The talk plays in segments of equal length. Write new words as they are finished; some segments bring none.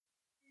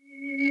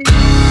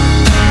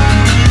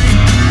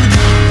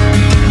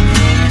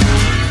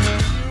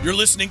You're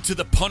listening to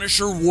the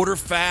Punisher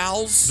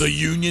Waterfowls, the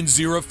Union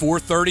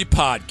 0430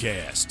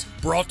 podcast.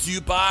 Brought to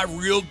you by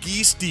Real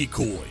Geese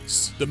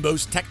Decoys, the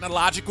most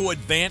technological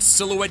advanced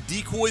silhouette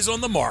decoys on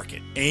the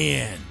market.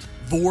 And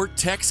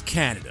Vortex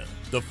Canada,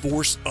 the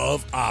force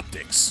of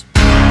optics.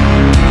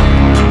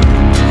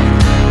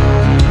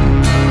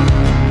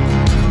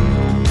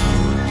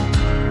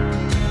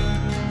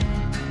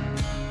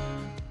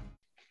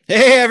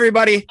 Hey,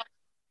 everybody.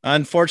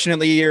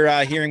 Unfortunately, you're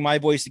hearing my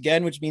voice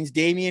again, which means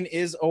Damien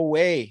is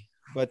away.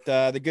 But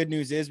the good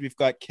news is we've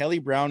got Kelly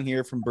Brown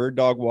here from Bird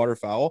Dog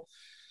Waterfowl.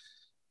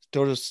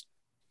 So to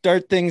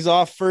start things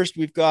off first,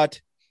 we've got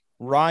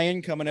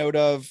Ryan coming out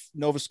of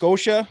Nova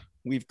Scotia.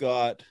 We've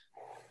got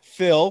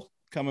Phil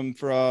coming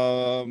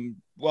from,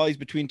 well, he's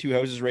between two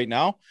houses right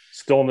now.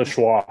 Still in the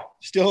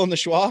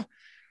Schwa.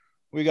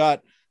 We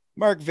got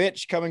Mark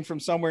Vitch coming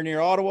from somewhere near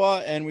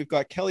Ottawa, and we've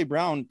got Kelly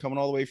Brown coming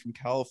all the way from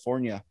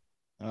California.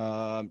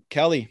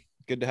 Kelly,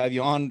 good to have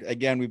you on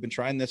again. We've been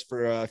trying this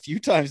for a few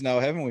times now,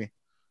 haven't we?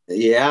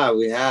 Yeah,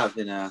 we have,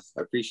 and I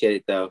appreciate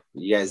it though.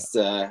 You guys,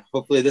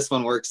 hopefully this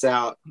one works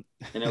out.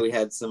 I know we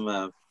had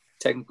some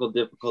technical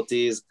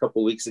difficulties a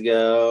couple weeks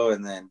ago,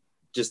 and then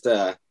just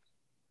a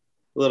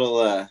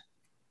little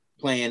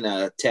playing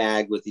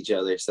tag with each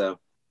other. So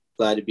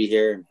glad to be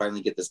here and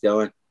finally get this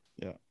going.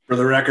 Yeah. For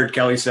the record,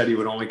 Kelly said he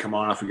would only come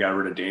on if we got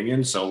rid of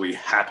Damien, so we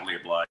happily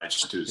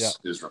obliged to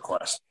his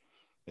request.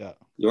 Yeah.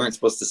 You weren't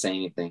supposed to say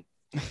anything.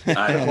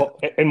 Well,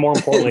 and more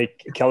importantly,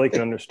 Kelly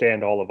can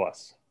understand all of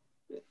us.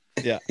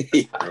 Yeah.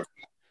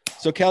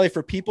 So Kelly,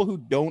 for people who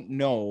don't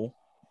know,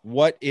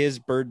 what is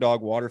Bird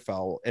Dog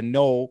Waterfowl? And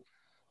no,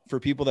 for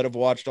people that have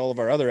watched all of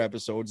our other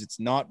episodes, it's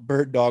not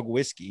Bird Dog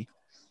whiskey.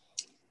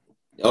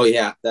 Oh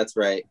yeah, that's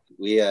right.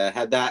 We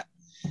had that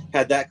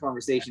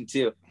conversation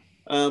too.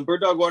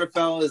 Bird Dog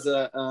Waterfowl is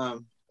a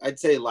I'd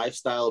say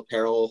lifestyle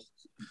apparel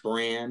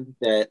brand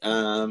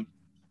that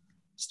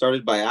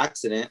started by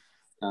accident.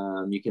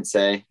 You can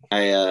say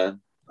I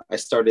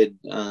started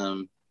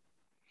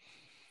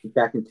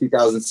back in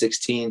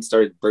 2016,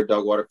 started Bird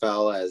Dog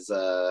Waterfowl as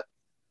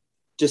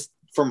just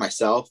for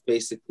myself,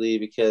 basically,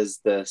 because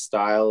the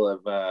style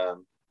of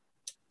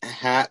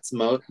hats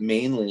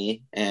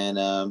mainly and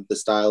the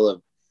style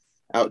of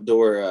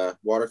outdoor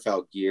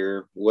waterfowl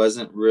gear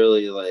wasn't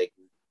really like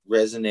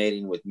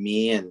resonating with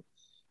me, and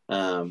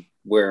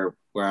where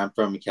I'm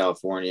from in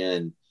California,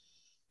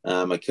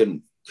 and I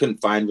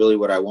couldn't find really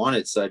what I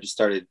wanted, so I just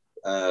started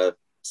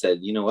said,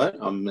 you know what,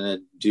 I'm gonna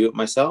do it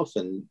myself,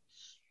 and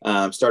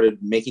started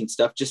making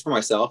stuff just for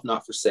myself,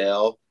 not for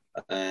sale,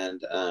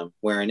 and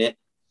wearing it.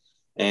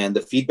 And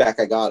the feedback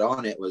I got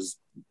on it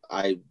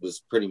I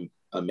was pretty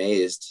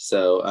amazed.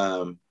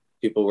 So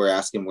people were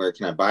asking, where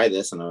can I buy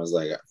this? And I was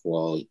like,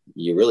 well,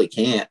 you really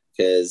can't,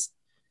 because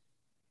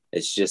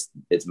it's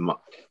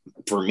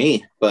for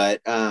me.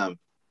 But kind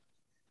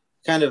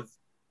of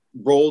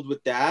rolled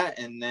with that,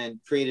 and then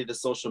created a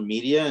social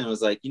media, and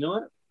was like, you know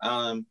what,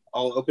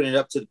 I'll open it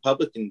up to the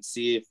public and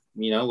see if,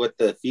 what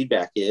the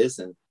feedback is.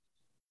 And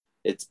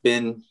it's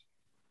been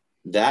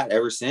that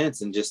ever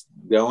since, and just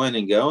going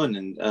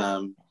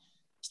and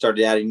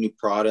started adding new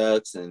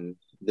products and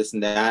this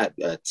and that,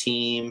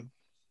 team,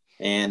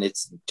 and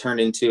it's turned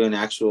into an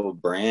actual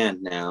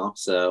brand now.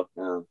 So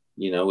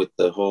with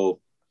the whole,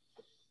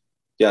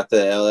 got the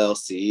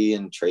LLC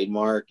and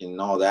trademark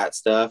and all that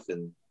stuff,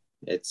 and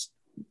it's,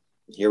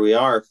 here we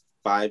are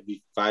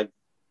 5.5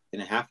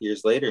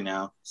 years later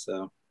now.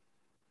 So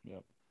yeah,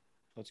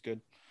 that's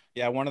good.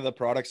 Yeah, one of the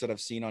products that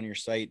I've seen on your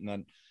site, and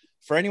then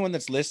for anyone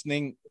that's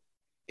listening,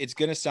 it's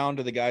going to sound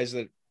to the guys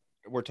that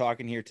we're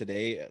talking here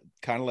today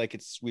kind of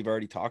like we've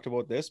already talked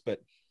about this,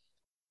 but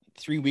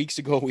 3 weeks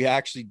ago we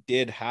actually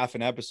did half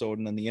an episode,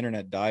 and then the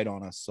internet died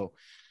on us. So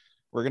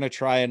we're going to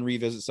try and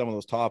revisit some of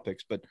those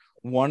topics. But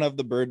one of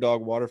the Bird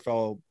Dog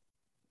Waterfowl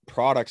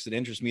products that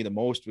interests me the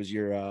most was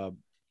your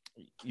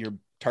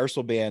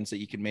tarsal bands that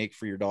you can make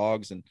for your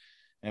dogs, and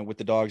with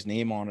the dog's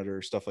name on it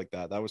or stuff like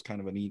that. That was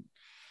kind of a neat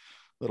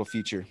little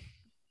feature.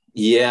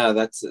 Yeah,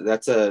 that's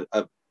a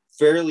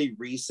fairly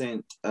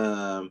recent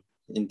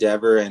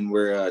endeavor, and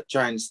we're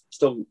trying to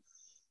still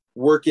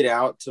work it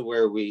out to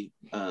where we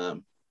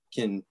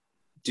can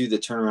do the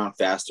turnaround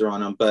faster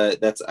on them. But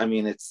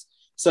it's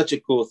such a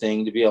cool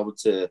thing to be able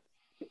to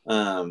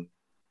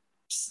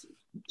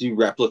do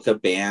replica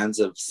bands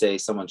of, say,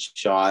 someone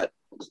shot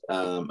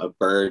a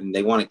bird and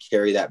they want to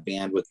carry that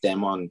band with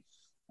them on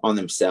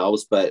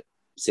themselves, but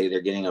say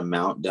they're getting a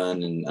mount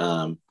done,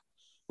 and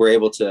we're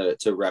able to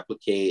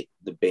replicate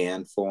the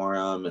band for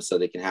them, so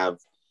they can have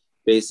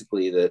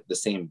basically the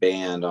same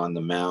band on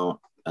the mount,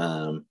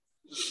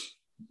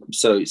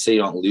 so you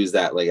don't lose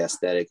that like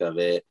aesthetic of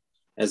it,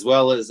 as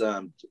well as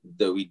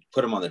we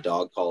put them on the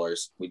dog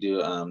collars. We do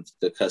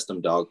the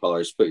custom dog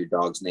collars, put your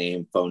dog's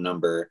name, phone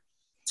number.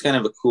 It's kind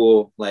of a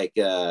cool like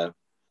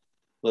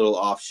little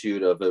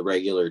offshoot of a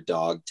regular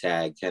dog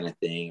tag kind of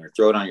thing, or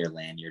throw it on your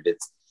lanyard.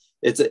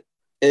 It's a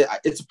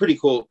pretty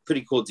cool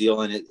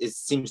deal, and it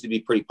seems to be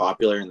pretty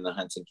popular in the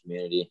hunting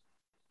community.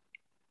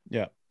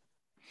 Yeah,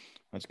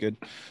 that's good.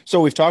 So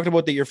we've talked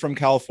about that you're from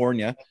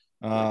California.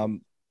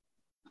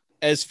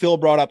 as Phil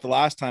brought up the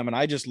last time, and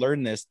I just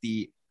learned this,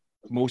 the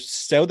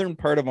most southern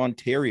part of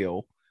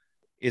Ontario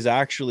is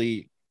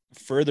actually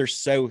further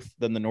south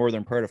than the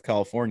northern part of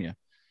California.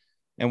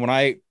 And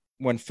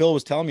when Phil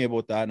was telling me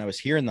about that and I was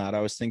hearing that, I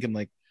was thinking,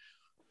 like,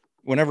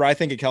 whenever I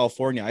think of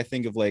California, I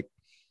think of like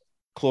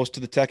close to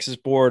the Texas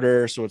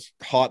border. So it's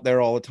hot there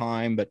all the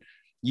time, but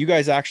you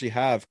guys actually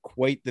have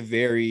quite the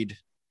varied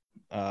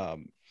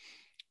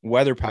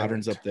weather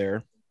patterns up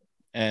there,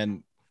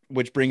 and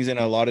which brings in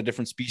a lot of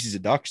different species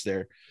of ducks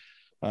there.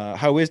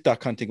 How is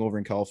duck hunting over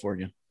in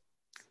California?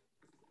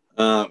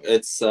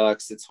 It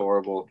sucks. It's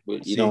horrible.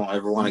 You don't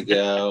ever want to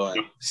go.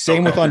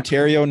 Same with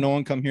Ontario. No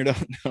one come here to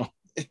know.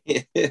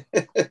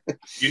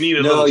 You need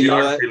a little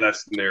geography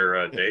lesson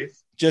there, Dave.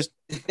 Just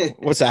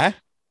what's that?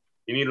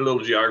 You need a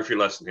little geography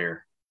lesson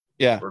here.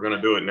 Yeah, we're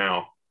gonna do it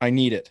now. I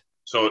need it.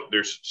 So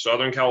there's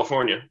Southern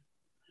California.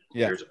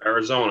 Yeah. There's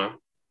Arizona.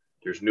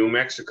 There's New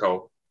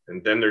Mexico,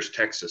 and then there's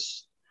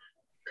Texas.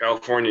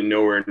 California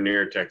nowhere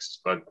near Texas,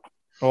 but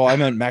oh, I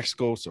meant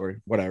Mexico.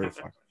 Sorry, whatever.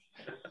 Fuck.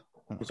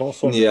 There's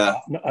also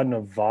a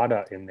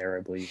Nevada in there,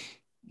 I believe.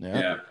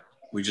 Yeah.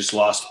 We just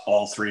lost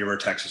all 3 of our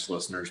Texas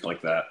listeners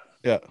like that.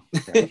 Yeah.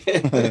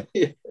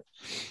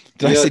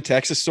 Did I say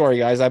Texas? Sorry,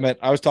 guys. I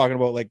was talking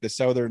about like the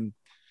southern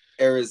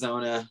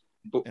Arizona.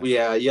 But you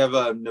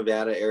have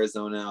Nevada,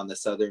 Arizona on the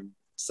southern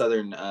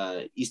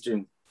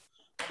eastern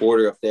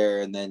border up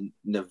there, and then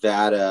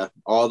Nevada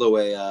all the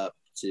way up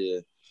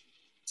to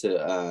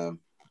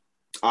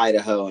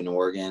Idaho and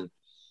Oregon.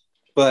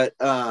 But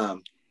our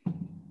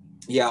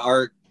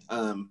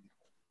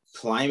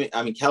climate,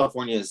 I mean,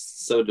 California is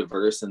so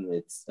diverse in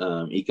its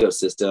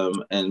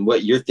ecosystem, and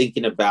what you're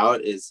thinking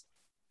about is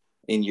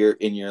in your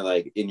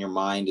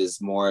mind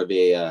is more of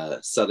a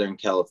Southern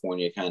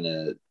California kind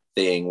of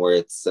thing, where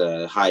it's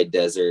a high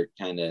desert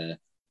kind of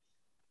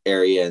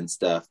area and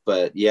stuff.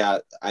 But yeah,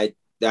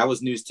 that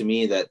was news to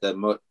me that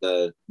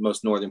the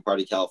most northern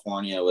part of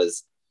California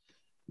was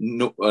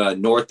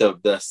north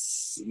of the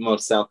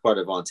most south part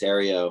of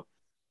Ontario.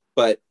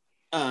 But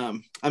I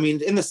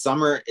mean, in the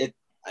summer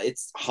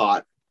it's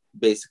hot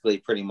basically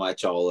pretty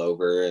much all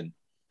over and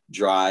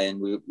dry,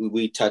 and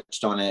we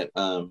touched on it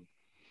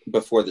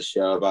before the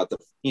show about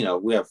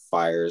we have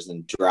fires,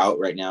 and drought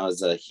right now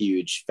is a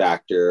huge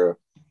factor.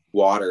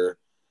 Water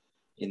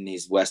in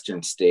these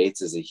western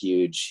states is a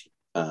huge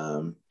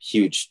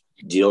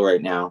deal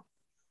right now.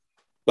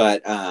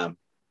 But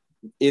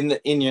in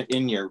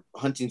your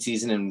hunting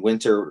season and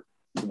winter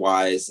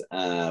wise,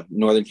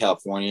 Northern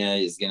California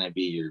is going to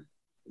be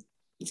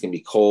it's going to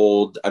be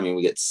cold. I mean,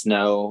 we get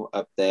snow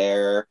up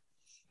there,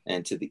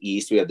 and to the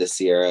east we have the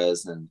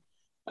Sierras, and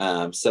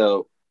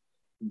so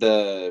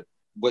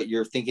what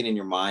you're thinking in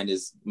your mind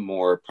is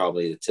more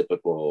probably the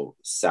typical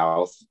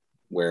South,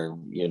 where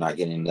you're not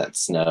getting that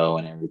snow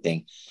and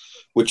everything,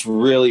 which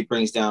really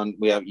brings down,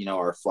 we have,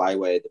 our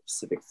flyway, the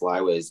Pacific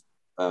Flyways,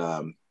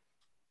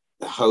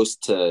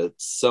 host to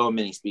so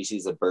many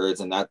species of birds.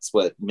 And that's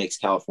what makes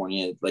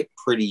California like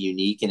pretty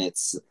unique in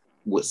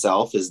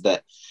itself, is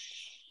that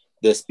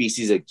the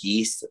species of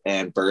geese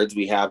and birds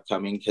we have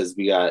coming, because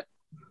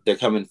they're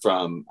coming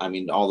from, I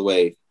mean, all the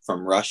way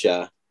from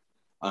Russia,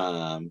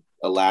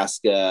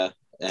 Alaska,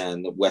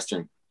 and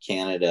Western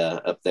Canada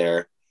up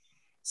there.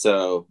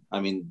 So, I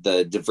mean,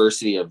 the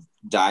diversity of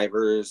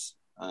divers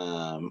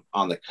on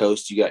the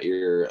coast, you got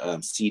your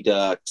sea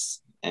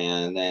ducks,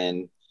 and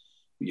then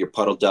your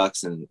puddle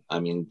ducks, and I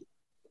mean,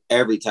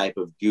 every type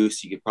of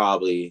goose you could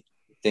probably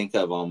think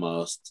of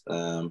almost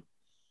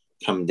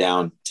come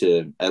down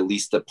to at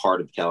least a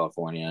part of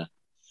California.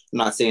 I'm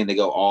not saying they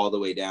go all the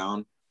way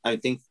down. I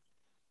think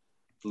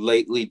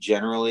lately,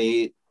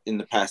 generally in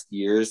the past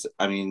years,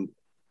 I mean,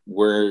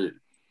 we're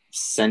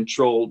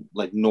central,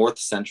 like north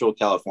central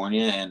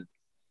California,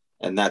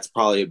 and that's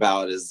probably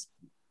about as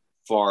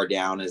far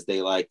down as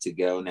they like to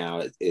go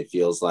now. It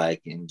feels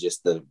like in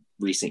just the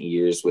recent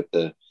years with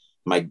the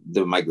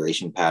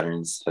migration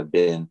patterns have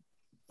been,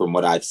 from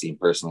what I've seen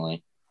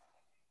personally.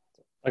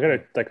 I got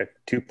a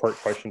 2-part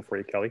question for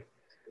you, Kelly.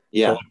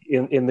 Yeah.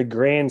 So in the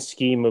grand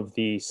scheme of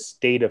the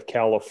state of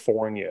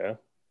California,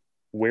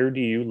 where do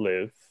you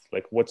live?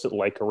 Like, what's it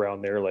like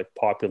around there, like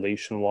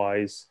population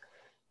wise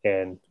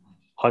and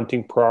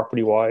hunting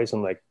property wise?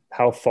 And like,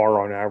 how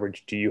far on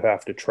average do you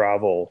have to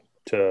travel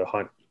to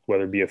hunt,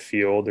 whether it be a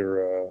field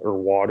or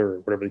water or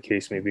whatever the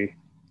case may be?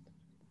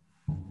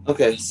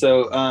 Okay.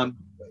 So,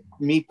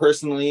 me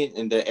personally,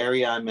 in the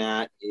area I'm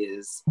at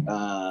is,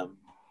 I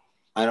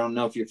don't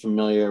know if you're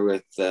familiar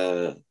with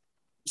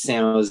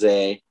San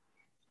Jose,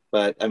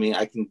 but I mean,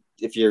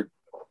 if you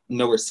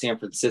know where San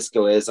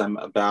Francisco is, I'm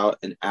about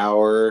an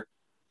hour,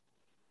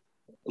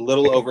 a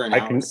little over an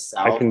hour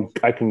south.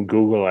 I can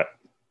Google it.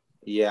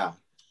 Yeah.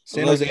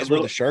 San Jose is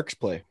where the Sharks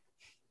play.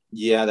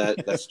 Yeah,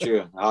 that's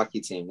true. Hockey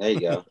team. There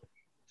you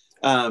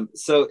go.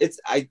 So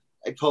I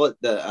call it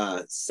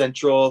the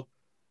central.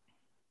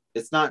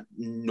 It's not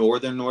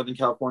northern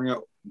California,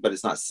 but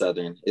it's not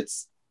southern.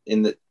 It's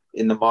in the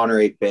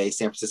Monterey Bay,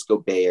 San Francisco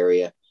Bay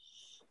Area,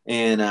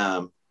 and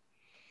I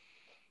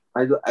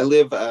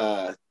live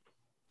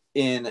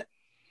in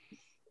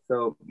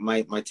So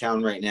my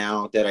town right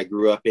now that I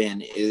grew up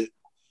in is,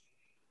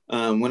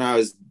 when I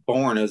was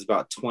born, it was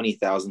about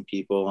 20,000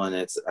 people, and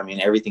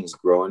everything's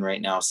growing right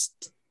now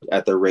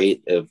at the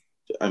rate of,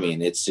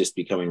 it's just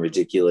becoming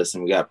ridiculous,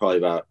 and we got probably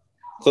about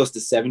close to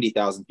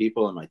 70,000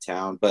 people in my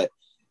town, but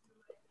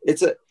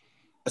it's a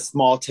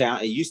small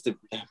town. It used to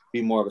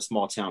be more of a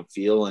small town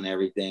feel and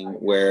everything,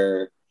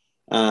 where,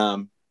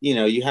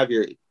 you have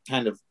your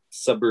kind of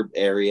suburb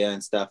area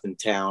and stuff in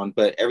town,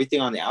 but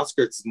everything on the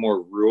outskirts is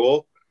more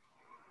rural.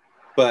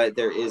 But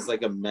there is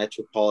like a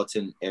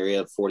metropolitan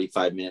area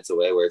 45 minutes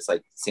away where it's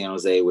like San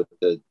Jose with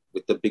the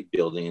big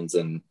buildings,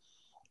 and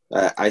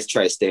I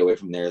try to stay away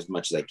from there as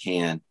much as I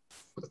can.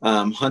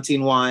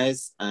 Hunting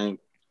wise,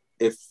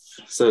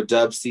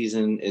 dove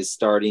season is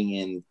starting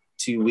in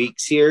 2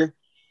 weeks here,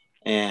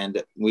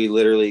 and we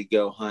literally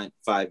go hunt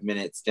 5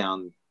 minutes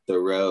down the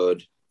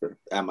road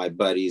at my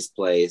buddy's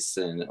place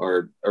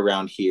or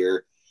around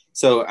here.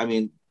 So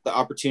the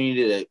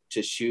opportunity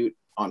to shoot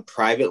on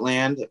private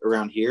land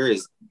around here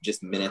is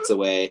just minutes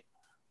away.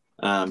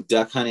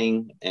 Duck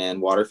hunting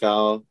and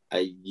waterfowl,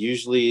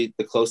 the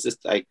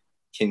closest I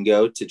can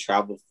go to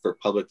travel for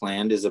public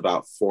land is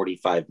about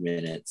 45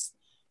 minute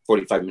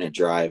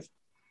drive.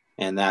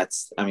 And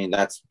that's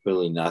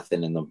really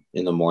nothing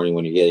in the morning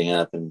when you're getting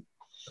up. And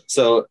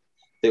so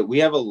we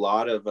have a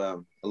lot of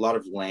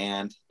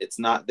land. It's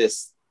not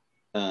this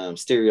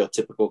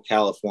stereotypical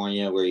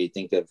California where you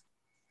think of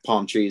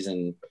palm trees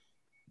and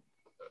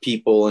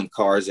people and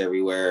cars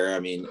everywhere.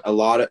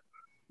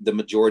 The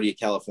majority of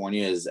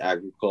California is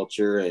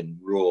agriculture and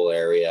rural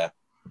area.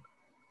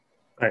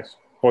 Nice.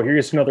 Well,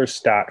 here's another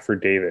stat for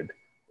David.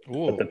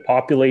 That the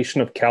population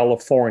of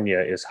California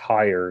is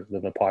higher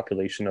than the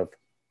population of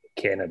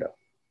Canada.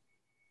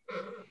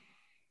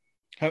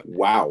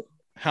 Wow.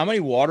 How many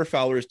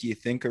waterfowlers do you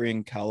think are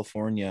in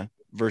California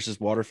versus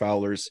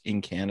waterfowlers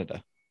in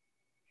Canada?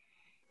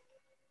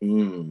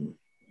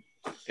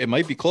 It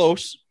might be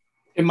close.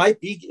 It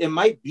might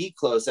be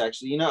close,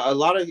 actually. A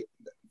lot of,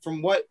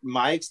 from what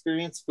my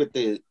experience with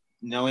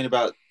knowing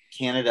about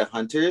Canada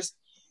hunters,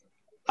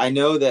 I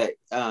know that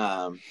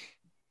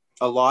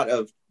a lot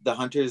of the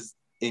hunters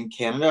in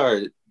Canada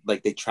are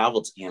like, they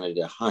travel to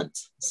Canada to hunt.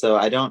 So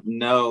I don't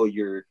know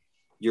your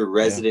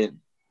resident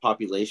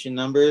population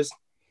numbers,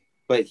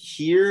 but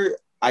here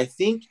I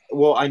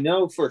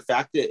know for a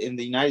fact that in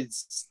the United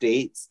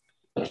States,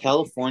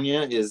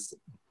 California is,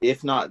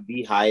 if not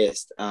the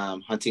highest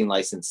hunting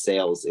license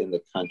sales in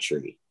the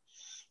country.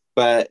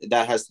 But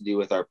that has to do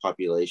with our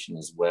population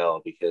as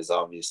well, because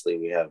obviously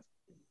we have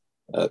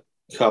a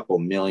couple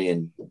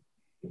million.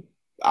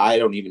 I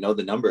don't even know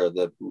the number of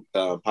the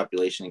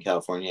population in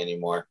California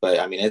anymore, but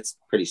it's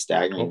pretty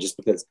staggering just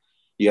because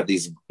you have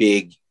these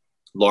big,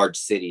 large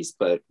cities.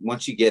 But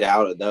once you get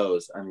out of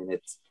those,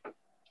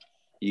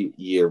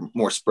 you're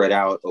more spread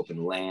out,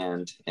 open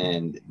land,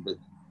 and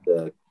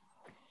the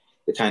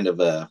kind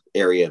of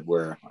area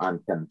where I'm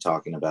kind of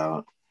talking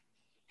about.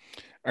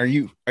 Are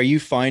you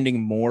finding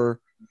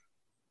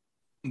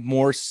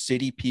more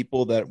city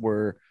people that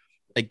were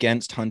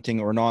against hunting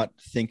or not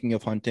thinking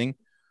of hunting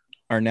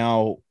are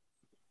now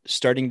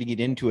starting to get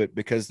into it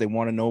because they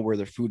want to know where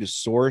their food is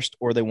sourced,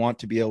 or they want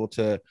to be able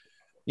to,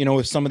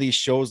 with some of these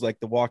shows like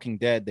The Walking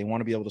Dead, they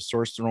want to be able to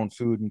source their own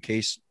food in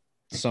case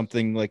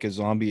something like a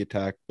zombie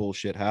attack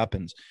bullshit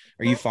happens?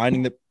 Are you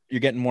finding that you're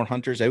getting more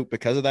hunters out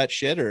because of that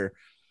shit, or?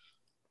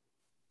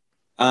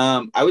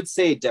 I would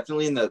say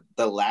definitely in the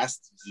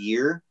last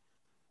year,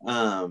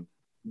 but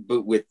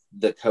with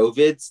the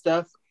COVID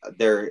stuff,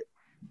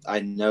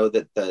 I know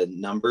that the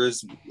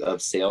numbers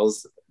of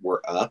sales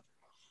were up.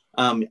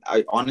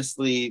 I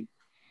honestly,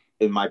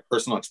 in my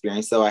personal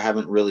experience, though, I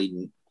haven't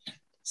really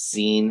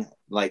seen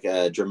like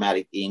a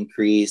dramatic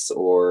increase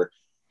or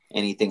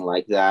anything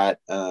like that.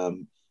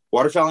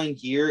 Waterfowling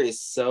here is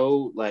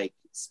so like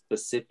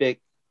specific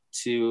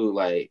to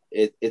like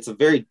it's a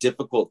very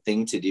difficult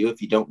thing to do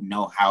if you don't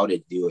know how to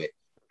do it.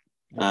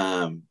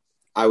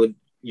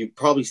 You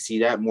probably see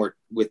that more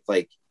with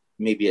like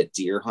maybe a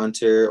deer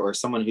hunter or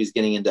someone who's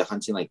getting into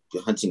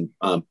hunting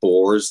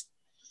boars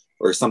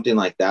or something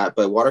like that.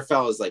 But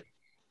waterfowl is like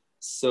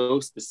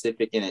so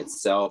specific in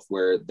itself,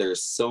 where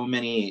there's so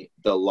many,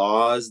 the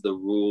laws, the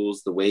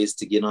rules, the ways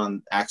to get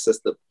on access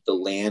the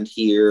land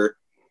here,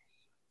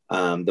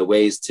 the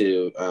ways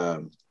to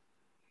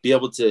be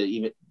able to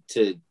even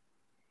to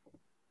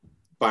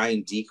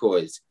buying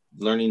decoys,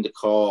 learning to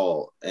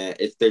call.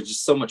 There's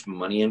just so much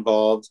money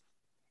involved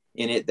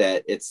in it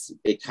that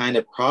it kind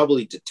of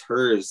probably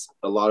deters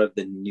a lot of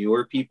the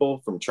newer people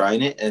from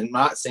trying it. And I'm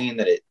not saying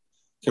that it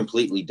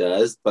completely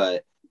does,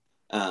 but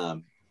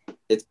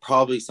it's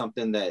probably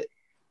something that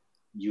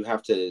you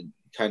have to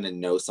kind of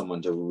know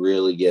someone to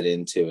really get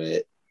into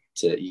it.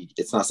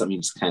 It's not something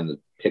you just kind of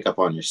pick up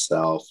on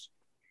yourself.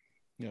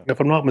 Yeah. If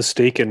I'm not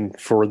mistaken,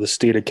 for the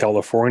state of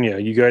California,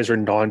 you guys are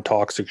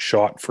non-toxic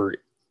shot for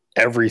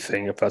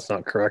everything, if that's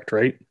not correct,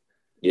 right?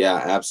 Yeah,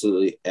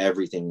 absolutely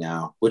everything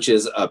now, which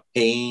is a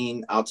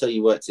pain. I'll tell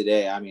you what,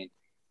 today, I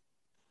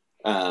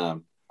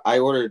I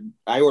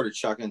ordered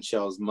shotgun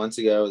shells months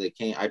ago. They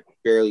came. I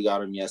barely got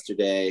them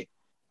yesterday.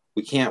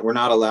 We're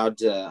not allowed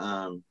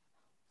to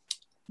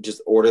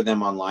just order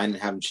them online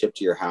and have them shipped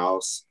to your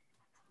house.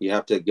 You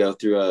have to go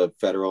through a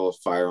federal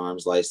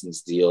firearms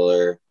license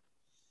dealer.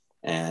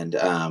 And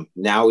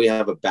now we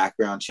have a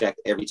background check.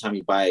 Every time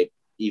you buy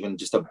even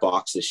just a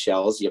box of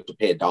shells, you have to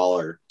pay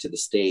 $1 to the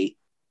state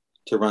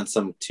to run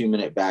some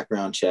 2-minute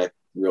background check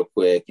real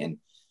quick. And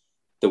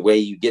the way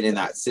you get in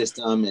that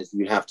system is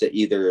you have to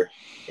either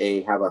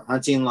have a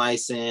hunting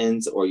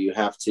license, or you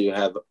have to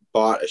have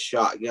bought a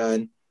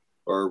shotgun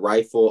or a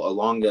rifle, a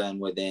long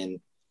gun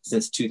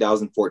since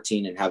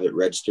 2014 and have it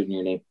registered in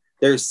your name.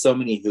 There's so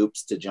many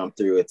hoops to jump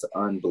through. It's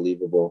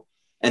unbelievable.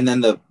 And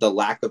then the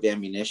lack of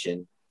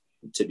ammunition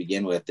to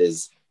begin with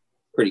is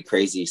pretty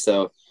crazy.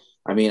 So,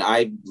 I mean,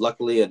 I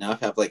luckily enough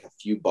have like a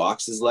few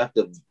boxes left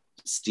of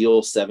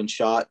steel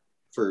 7-shot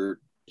for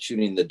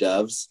shooting the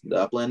doves, the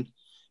upland.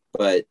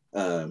 But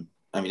I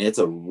mean, it's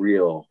a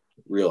real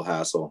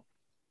hassle.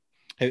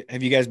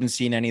 Have you guys been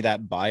seeing any of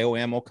that bio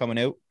ammo coming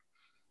out,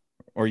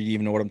 or you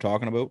even know what I'm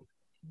talking about?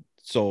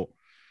 So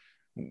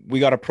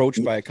we got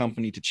approached by a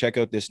company to check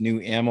out this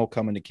new ammo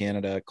coming to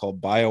Canada called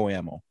bio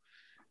ammo,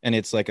 and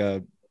it's like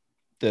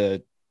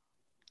the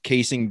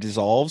casing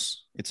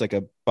dissolves. It's like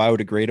a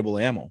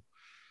biodegradable ammo,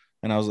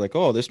 and I was like,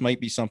 oh, this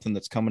might be something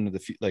that's coming to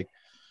the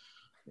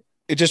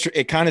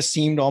it kind of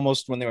seemed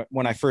almost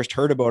when I first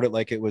heard about it,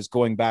 like it was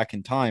going back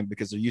in time,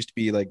 because there used to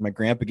be, like, my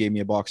grandpa gave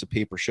me a box of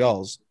paper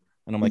shells,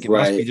 and I'm like, it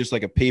must be just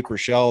like a paper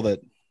shell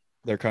that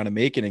they're kind of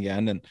making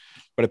again.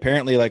 But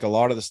apparently, like, a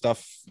lot of the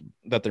stuff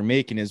that they're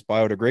making is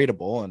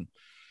biodegradable. And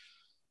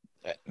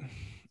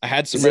I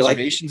had some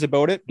reservations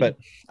about it, but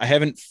I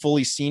haven't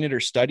fully seen it or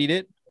studied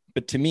it.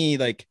 But to me,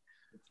 like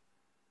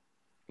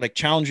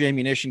Challenge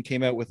Ammunition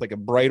came out with like a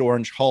bright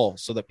orange hull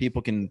so that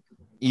people can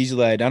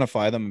easily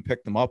identify them and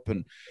pick them up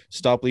and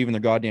stop leaving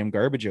their goddamn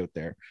garbage out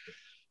there.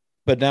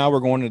 But now we're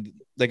going to,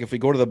 like, if we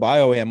go to the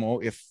bio ammo,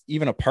 if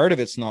even a part of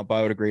it's not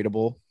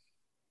biodegradable,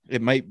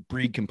 it might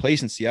breed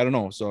complacency. I don't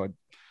know. So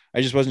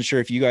I just wasn't sure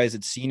if you guys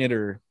had seen it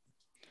or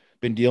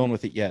been dealing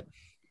with it yet.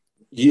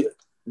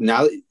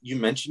 Now that you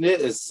mentioned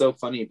it, it's so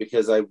funny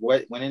because I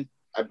went in,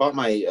 I bought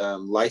my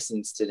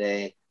license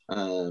today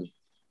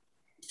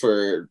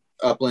for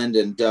upland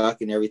and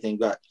duck and everything,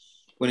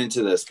 went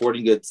into the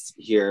sporting goods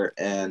here,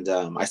 and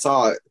I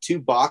saw 2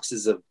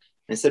 boxes and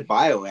it said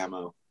bio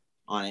ammo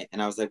on it,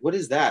 and I was like, what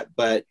is that?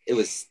 But it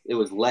was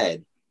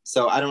lead.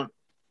 So it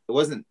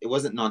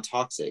wasn't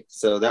non-toxic.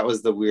 So that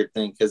was the weird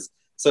thing, because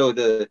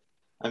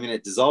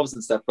it dissolves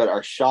and stuff, but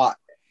our shot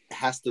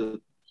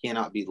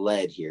cannot be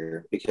lead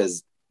here,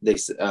 because they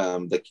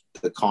the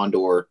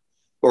condor,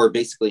 or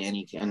basically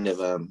any kind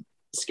of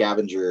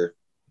scavenger,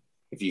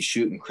 if you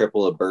shoot and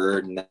cripple a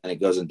bird and then it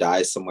goes and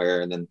dies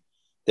somewhere, and then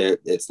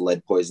it's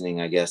lead poisoning,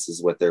 I guess,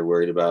 is what they're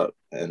worried about.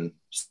 And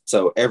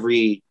so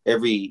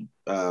everything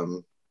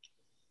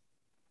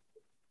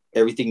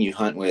you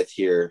hunt with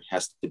here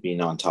has to be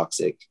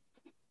non-toxic,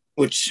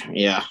 which,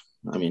 yeah,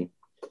 I mean,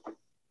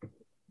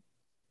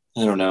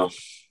 I don't know.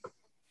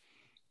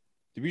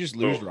 Did we just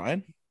lose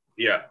Ryan?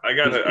 Yeah, I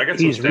got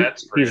some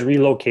stats. He's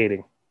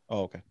relocating.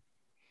 Oh, okay.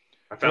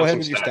 I found Go ahead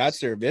with your stats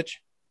there, bitch.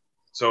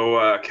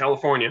 So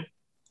California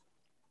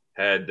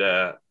had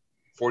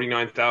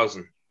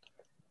 49,000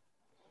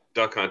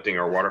 duck hunting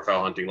or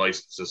waterfowl hunting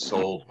licenses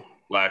sold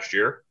last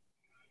year.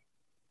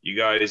 You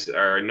guys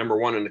are number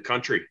 1 in the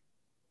country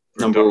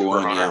for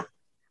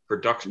for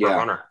ducks per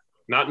hunter.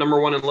 Not number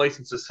 1 in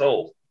licenses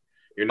sold.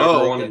 You're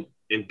number 1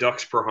 in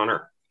ducks per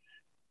hunter.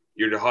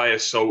 You're the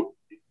highest. So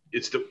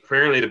it's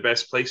apparently the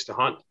best place to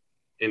hunt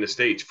in the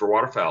States for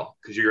waterfowl,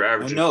 because you're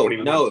averaging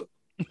 21. No.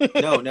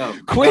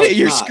 Quit it.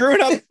 You're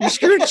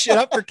screwing shit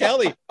up for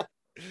Kelly.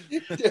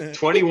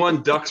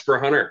 21 ducks per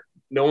hunter.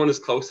 No one is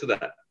close to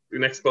that. The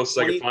next closest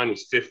I could find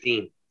was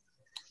 15.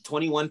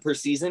 21 per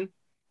season?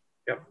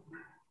 Yep.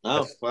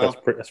 Oh, well.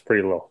 That's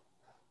pretty low.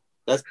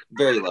 That's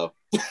very low.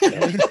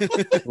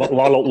 A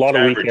lot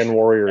of weekend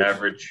warriors.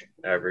 Average.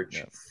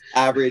 Yeah.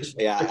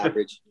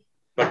 Average.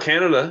 But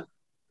Canada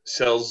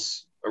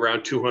sells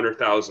around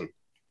 200,000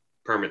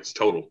 permits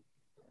total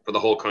for the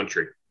whole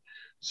country.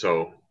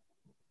 So,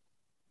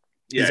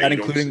 is that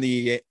including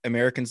the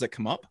Americans that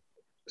come up?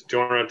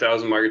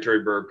 200,000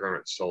 migratory bird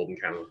permits sold in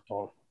Canada.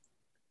 Oh.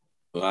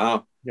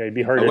 Wow. Yeah, it'd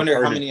be hard. I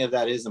wonder how many of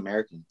that is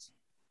Americans.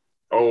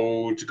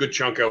 Oh, it's a good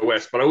chunk out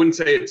west, but I wouldn't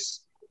say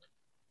it's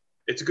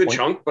a good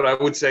chunk, but I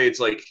would say it's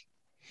like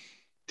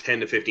 10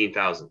 to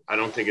 15,000. I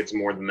don't think it's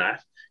more than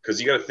that, because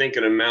you got to think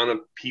an amount of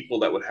people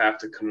that would have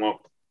to come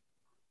up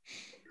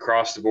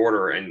across the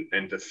border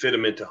and to fit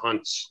them into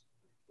hunts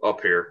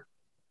up here,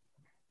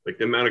 like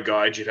the amount of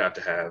guides you'd have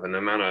to have, and the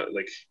amount of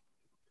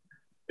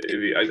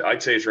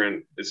I'd say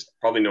it's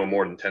probably no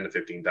more than 10 to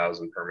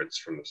 15,000 permits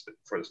for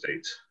the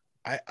States.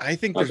 I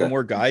think there's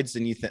more guides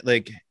than you think.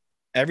 Like,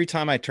 every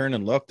time I turn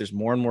and look, there's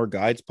more and more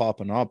guides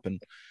popping up.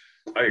 And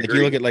I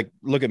agree. you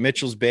look at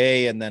Mitchell's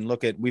Bay, and then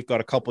we've got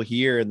a couple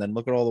here, and then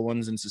look at all the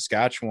ones in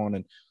Saskatchewan.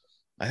 And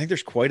I think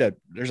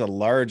there's a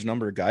large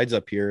number of guides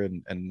up here.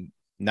 And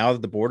now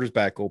that the border's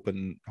back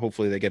open,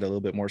 hopefully they get a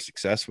little bit more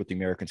success with the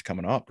Americans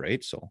coming up,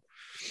 right? So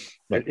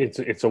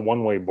it's a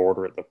one-way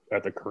border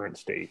at the current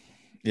state.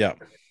 Yeah.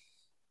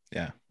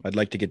 I'd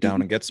like to get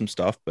down and get some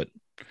stuff, but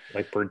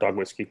like bird dog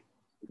whiskey.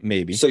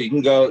 Maybe. So you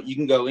can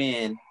go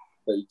in,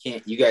 but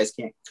you guys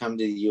can't come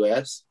to the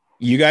US.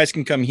 You guys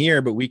can come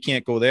here, but we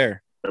can't go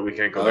there. But we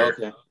can't go there.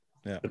 Okay.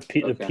 Yeah.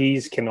 The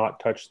peas cannot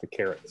touch the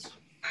carrots.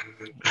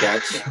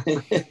 Gotcha.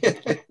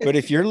 But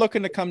if you're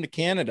looking to come to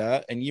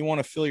Canada and you want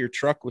to fill your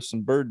truck with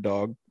some bird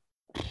dog,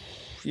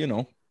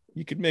 you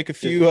could make a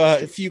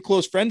few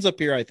close friends up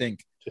here, I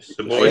think.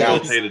 The boys will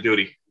pay the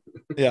duty.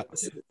 Yeah.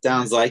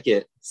 Sounds like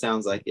it.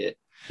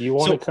 You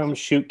want to come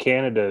shoot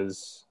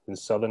Canada's in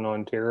Southern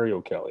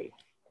Ontario, Kelly?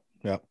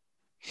 Yeah.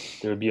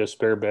 There would be a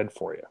spare bed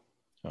for you.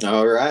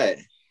 All right.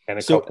 And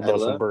a couple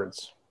dozen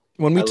birds.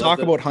 When we talk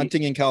about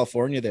hunting in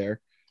California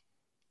there,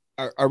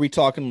 are we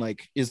talking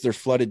like, is there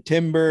flooded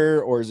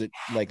timber, or is it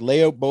like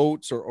layout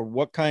boats, or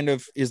what kind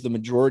of is the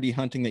majority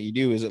hunting that you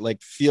do? Is it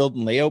like field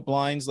and layout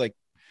blinds like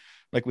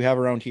we have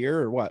around here,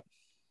 or what?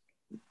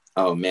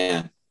 Oh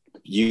man,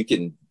 you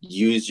can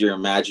use your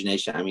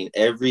imagination. I mean,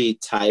 every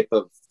type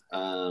of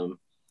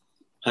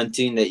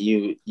hunting that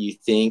you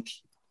think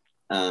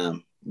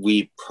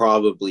we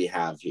probably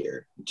have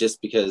here,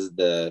 just because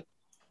the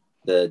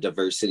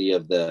diversity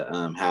of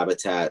the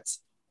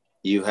habitats.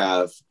 You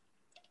have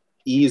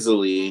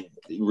easily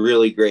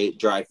really great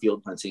dry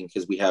field hunting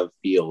because we have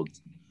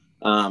fields.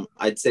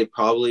 I'd say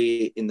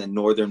probably in the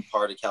northern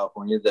part of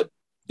California,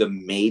 the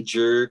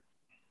major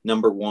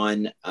number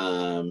one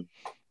type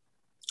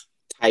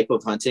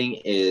of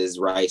hunting is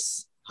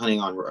rice,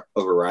 hunting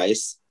over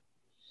rice.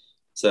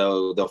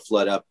 So they'll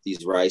flood up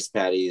these rice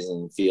paddies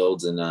and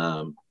fields, and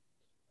a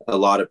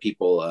lot of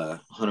people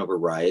hunt over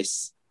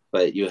rice.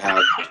 But you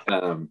have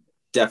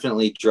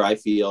definitely dry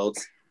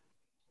fields.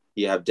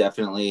 You have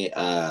definitely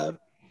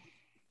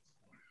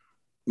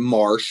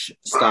marsh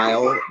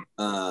style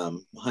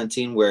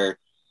hunting, where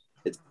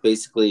it's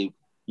basically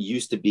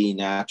used to be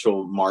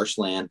natural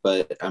marshland,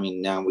 but I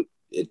mean now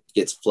it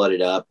gets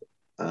flooded up.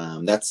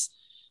 That's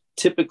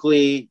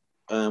typically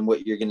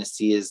what you're going to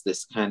see is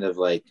this kind of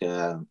like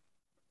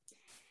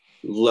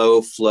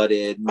low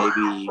flooded,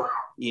 maybe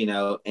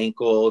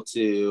ankle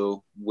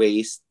to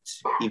waist,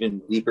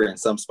 even deeper in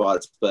some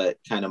spots, but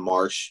kind of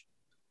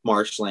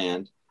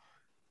marshland.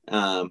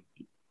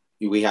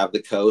 We have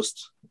the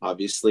coast,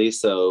 obviously,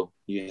 so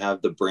you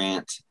have the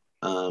Brant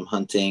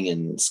hunting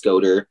and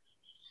Scoter.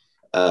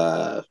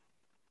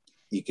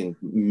 You can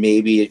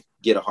maybe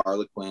get a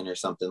Harlequin or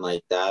something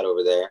like that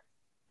over there.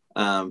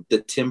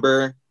 The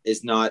timber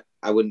is not,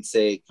 I wouldn't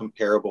say,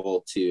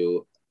 comparable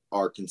to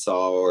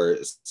Arkansas or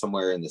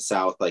somewhere in the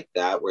South like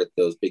that, where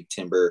those big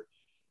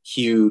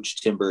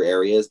huge timber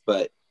areas,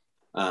 but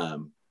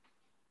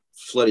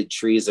flooded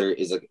trees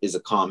is a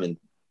common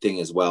thing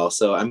as well.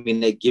 So I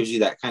mean, it gives you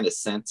that kind of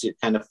sense. You're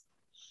kind of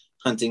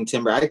hunting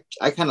timber.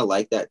 I kind of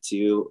like that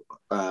too.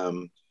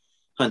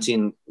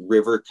 Hunting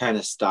river kind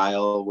of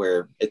style,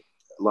 where a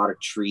lot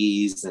of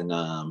trees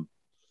and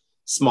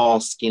small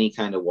skinny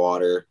kind of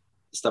water,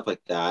 stuff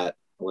like that,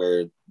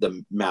 where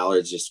the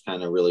mallards just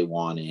kind of really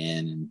want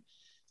in,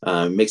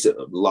 and makes it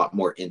a lot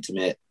more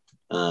intimate.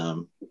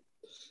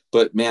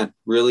 But man,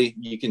 really,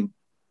 you can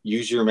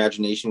use your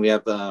imagination. We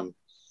have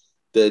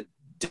the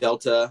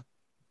Delta,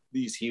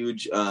 these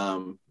huge,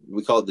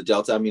 we call it the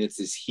Delta. I mean, it's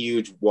this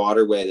huge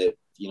waterway that,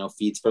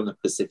 feeds from the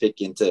Pacific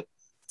into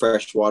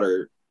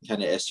freshwater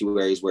kind of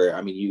estuaries, where,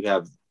 I mean, you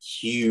have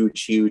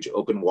huge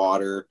open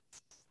water,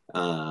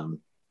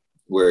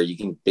 where you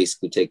can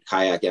basically take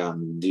kayak out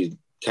and do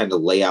kind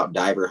of layout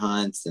diver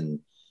hunts. And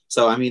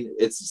so, I mean,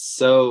 it's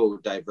so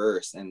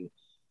diverse, and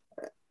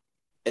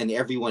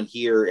everyone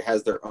here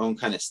has their own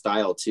kind of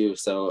style too.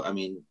 So, I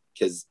mean,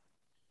 because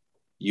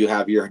you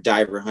have your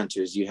diver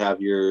hunters, you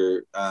have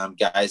your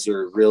guys who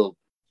are real,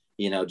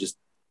 just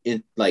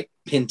in like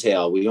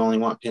pintail. We only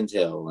want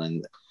pintail.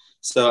 And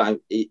so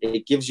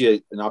it gives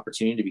you an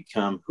opportunity to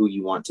become who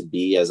you want to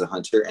be as a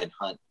hunter, and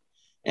hunt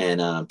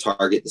and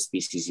target the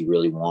species you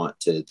really want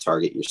to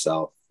target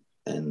yourself,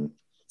 and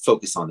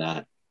focus on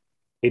that.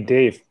 Hey,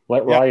 Dave,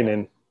 let Ryan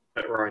in.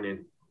 Let Ryan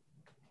in.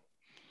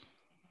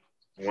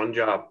 One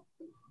job.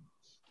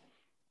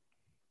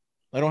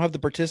 I don't have the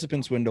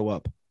participants window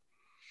up.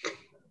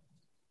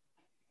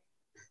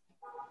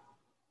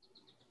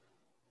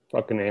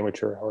 Fucking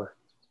amateur hour.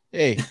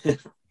 Hey,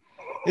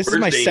 this is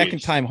my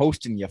second time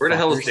hosting you. Where the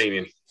hell is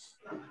Damien?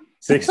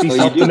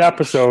 60-something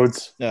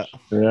episodes. Yeah.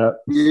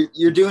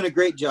 You're doing a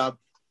great job.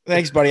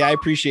 Thanks, buddy. I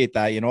appreciate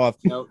that.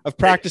 I've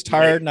practiced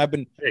hard, and I've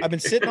been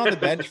sitting on the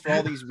bench for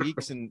all these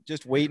weeks and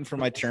just waiting for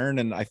my turn,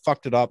 and I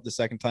fucked it up the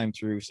second time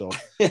through. So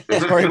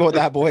sorry about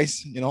that,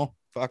 boys.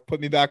 Fuck, put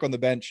me back on the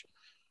bench.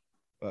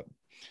 But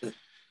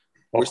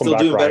we're still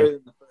doing better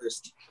than the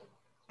first.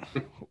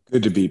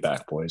 Good to be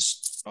back,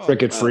 boys.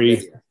 Cricket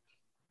free.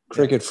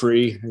 Cricket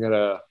free. I got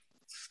a.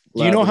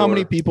 Do you know how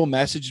many people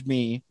messaged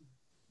me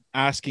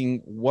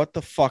asking what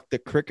the fuck the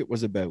cricket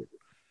was about?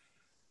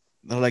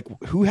 They're like,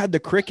 who had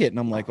the cricket? And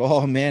I'm like,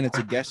 oh man, it's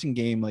a guessing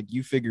game. Like,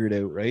 you figure it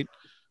out, right?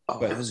 Oh,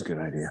 But- that was a good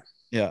idea.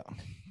 Yeah.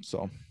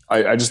 So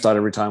I just thought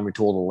every time we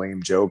told a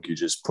lame joke, you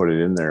just put it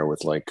in there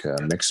with like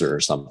a mixer or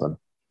something.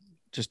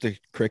 just a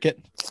cricket.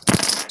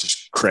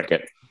 Just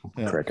cricket.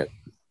 Yeah. Cricket.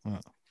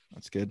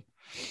 That's good.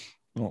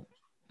 Well,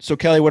 so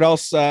Kelly, what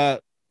else is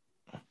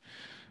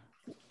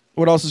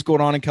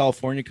going on in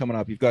California coming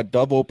up? You've got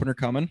Dove opener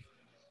coming.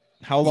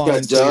 How long got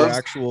until your Dove.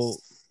 actual?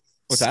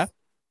 What's that?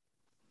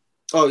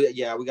 Oh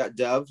yeah, we got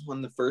Dove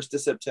on the 1st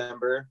of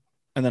September.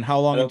 And then how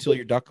long I don't until think-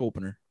 your duck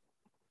opener?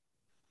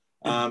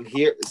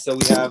 Here, so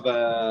we have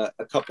a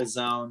couple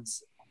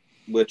zones,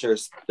 which are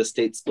the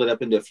state split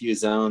up into a few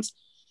zones.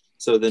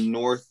 So the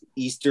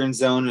northeastern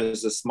zone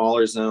is a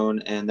smaller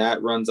zone, and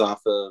that runs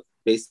off of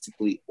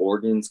basically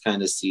Oregon's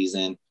kind of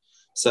season.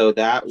 So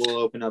that will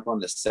open up on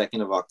the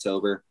 2nd of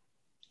October.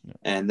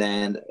 And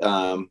then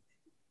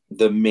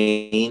the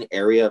main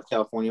area of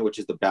California, which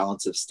is the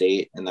balance of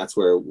state, and that's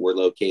where we're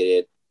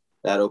located,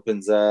 that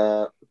opens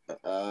up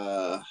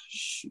 3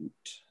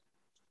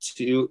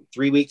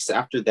 weeks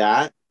after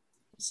that.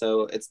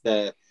 So it's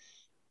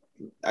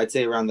I'd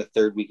say around the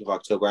 3rd week of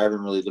October. I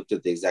haven't really looked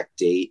at the exact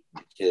date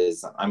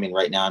because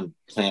right now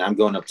I'm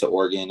going up to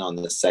Oregon on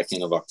the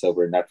 2nd of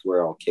October, and that's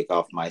where I'll kick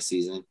off my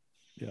season.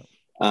 Yeah.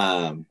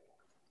 And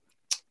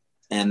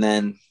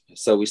then,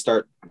 so we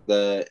start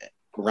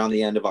around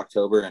the end of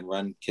October and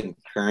run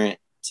concurrent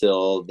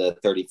till the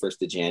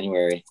 31st of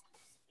January.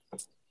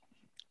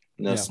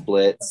 No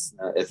splits.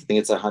 I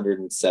think it's a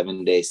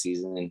 107-day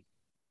season.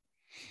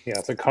 Yeah,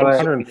 it's like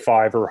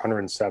 105 or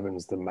 107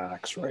 is the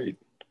max, right?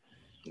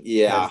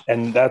 Yeah.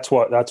 And that's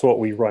what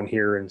we run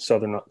here in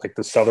southern, like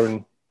the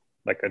southern,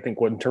 like I think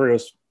what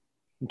Ontario's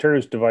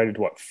divided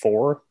to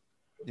 4?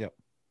 Yep.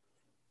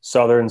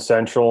 Southern,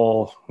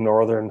 central,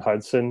 northern,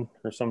 Hudson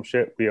or some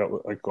shit. We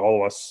like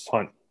all of us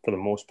hunt for the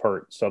most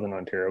part southern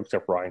Ontario,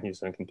 except Ryan.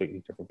 He's in a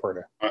completely different part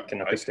of I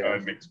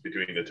Kanakistan. mix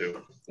between the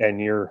two.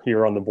 And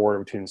you're on the border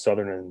between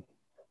southern and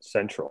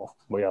central.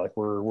 But yeah, like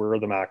we're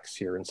the max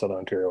here in southern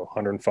Ontario,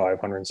 105,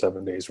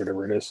 107 days,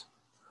 whatever it is.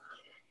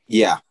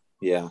 Yeah.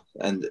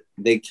 And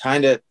they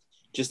kind of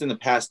just in the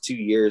past 2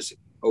 years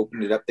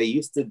opened it up. They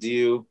used to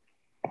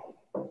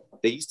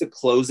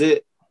close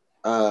it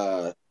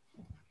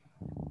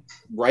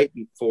right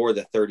before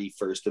the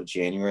 31st of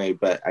January,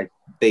 but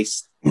they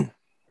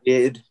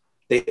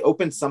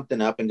opened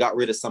something up and got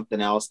rid of something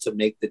else to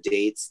make the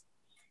dates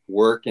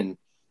work. And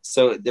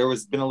so there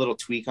been a little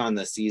tweak on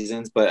the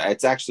seasons, but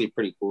it's actually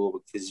pretty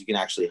cool because you can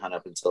actually hunt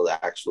up until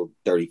the actual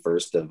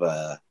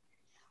 31st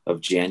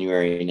of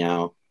January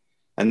now.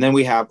 And then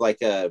we have like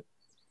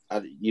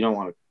you don't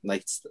want to,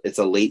 like, it's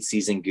a late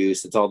season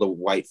goose. It's all the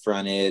white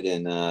fronted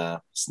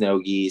and snow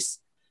geese.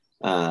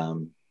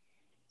 And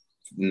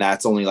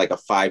that's only like a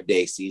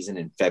 5-day season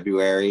in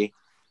February.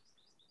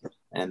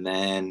 And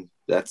then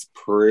that's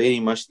pretty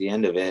much the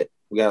end of it.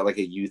 We got like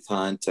a youth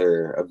hunt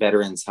or a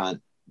veterans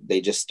hunt. They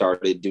just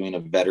started doing a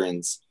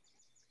veterans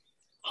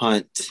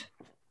hunt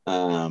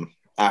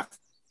after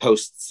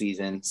post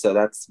season. So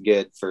that's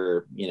good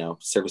for,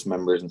 service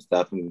members and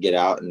stuff, and get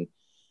out and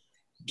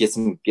get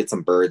some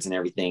birds and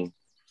everything.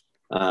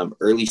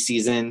 Early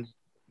season,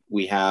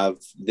 we have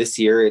this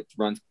year, it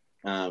runs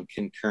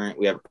concurrent.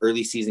 We have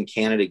early season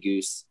Canada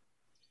goose,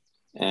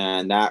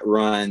 and that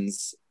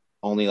runs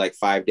only like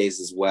 5 days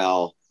as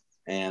well.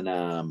 And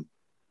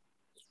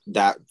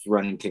that's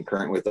running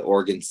concurrent with the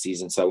Oregon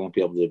season. So I won't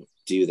be able to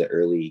do the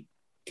early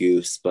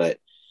goose, but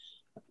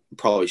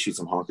probably shoot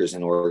some honkers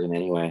in Oregon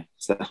anyway.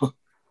 So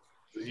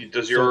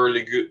does your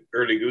early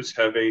goose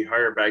have a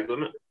higher bag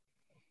limit?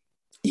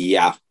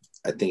 Yeah,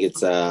 I think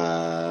it's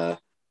 10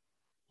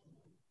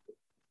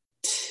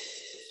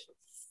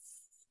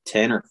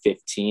 or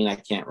 15. I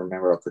can't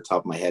remember off the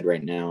top of my head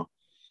right now.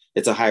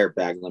 It's a higher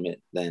bag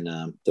limit than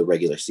the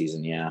regular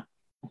season. Yeah.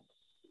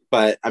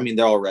 But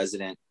they're all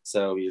resident.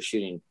 So you're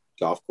shooting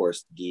golf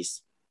course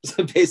geese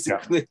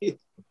basically.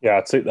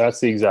 Yeah. That's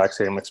the exact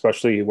same,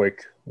 especially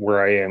like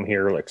where I am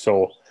here. Like,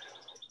 so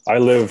I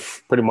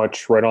live pretty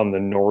much right on the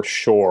north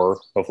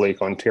shore of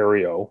Lake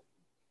Ontario,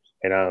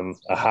 and I'm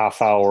a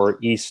half hour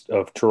east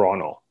of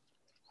Toronto.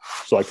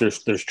 So like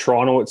there's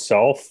Toronto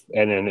itself,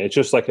 and then it's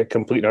just like a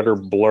complete utter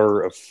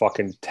blur of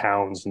fucking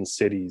towns and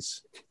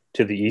cities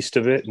to the east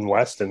of it and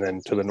west, and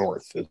then to the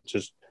north. It's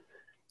just,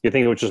 you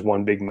think it was just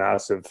one big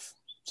massive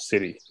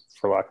city,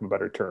 for lack of a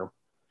better term.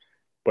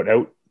 But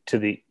out to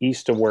the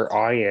east of where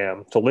I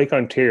am, so Lake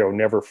Ontario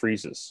never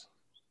freezes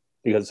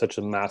because it's such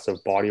a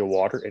massive body of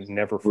water. It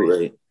never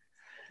freezes.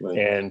 Right.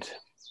 And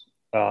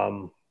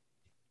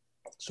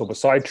so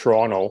beside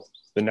Toronto,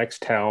 the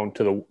next town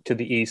to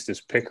the east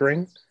is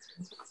Pickering.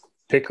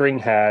 Pickering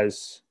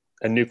has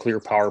a nuclear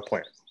power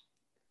plant.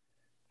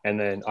 And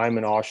then I'm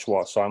in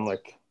Oshawa, so I'm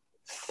like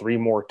 3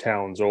 more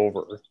towns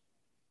over.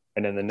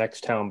 And then the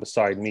next town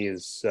beside me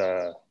is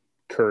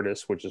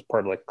Curtis, which is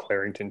part of like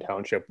Clarington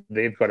Township.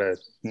 They've got a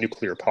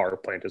nuclear power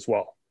plant as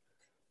well.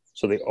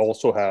 So they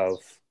also have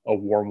a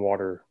warm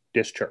water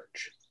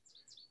discharge.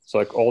 So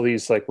like all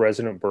these like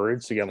resident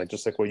birds, again, like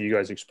just like what you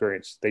guys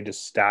experienced, they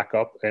just stack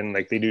up and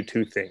like they do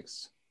 2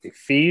 things. They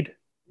feed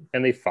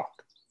and they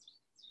fuck.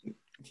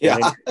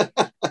 Yeah.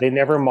 They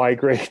never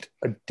migrate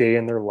a day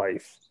in their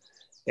life.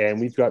 And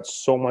we've got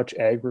so much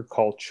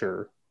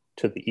agriculture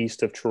to the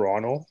east of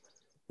Toronto.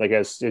 Like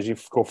as you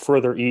go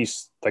further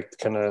east, like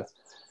kind of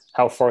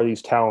how far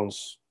these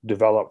towns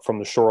develop from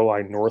the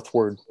shoreline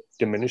northward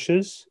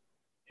diminishes.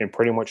 And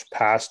pretty much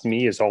past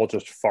me is all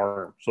just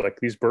farm. So like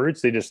these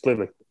birds, they just live,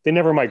 like they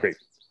never migrate.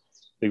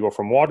 They go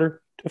from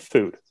water to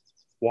food,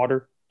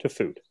 water to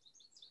food.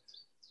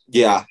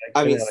 Yeah.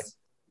 I mean,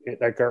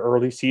 like our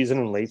early season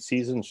and late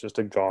season is just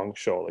a gong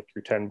show. Like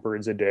your 10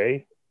 birds a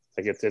day.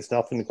 Like it's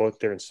nothing to go out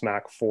there and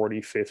smack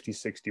 40, 50,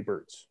 60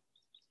 birds.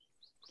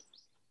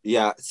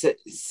 Yeah,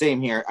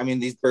 same here. I mean,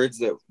 these birds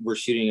that we're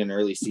shooting in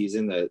early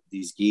season,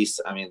 these geese,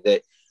 I mean,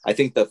 I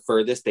think the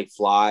furthest they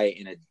fly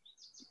in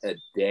a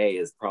day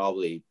is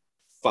probably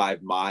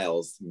 5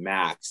 miles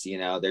max. You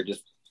know, they're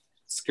just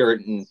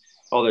skirting.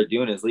 All they're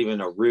doing is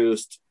leaving a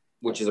roost,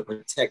 which is a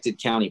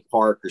protected county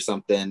park or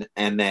something,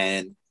 and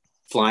then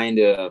flying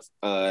to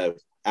a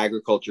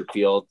agriculture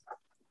field,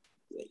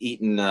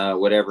 eating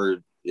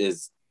whatever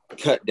is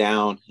cut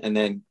down, and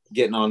then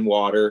getting on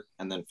water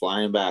and then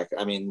flying back.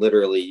 I mean,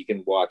 literally you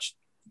can watch,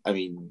 I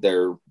mean,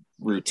 their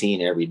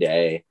routine every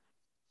day.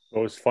 It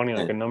was funny,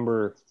 like I don't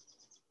know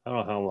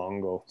how long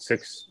ago,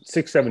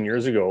 7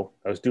 years ago,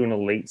 I was doing a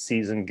late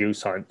season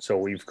goose hunt. So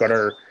we've got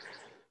our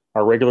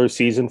regular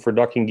season for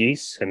duck and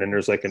geese, and then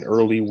there's like an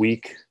early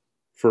week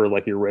for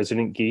like your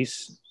resident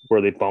geese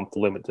where they bump the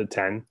limit to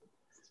 10.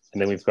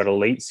 And then we've got a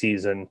late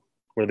season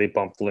where they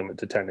bump the limit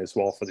to 10 as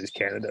well for these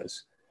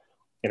Canadas.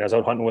 And I was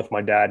out hunting with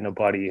my dad and a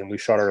buddy, and we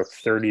shot our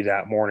 30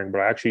 that morning, but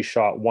I actually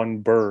shot one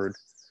bird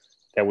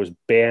that was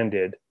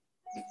banded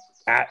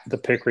at the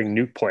Pickering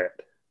nuke plant.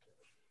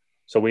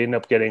 So we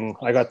ended up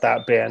I got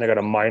that band. I got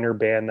a minor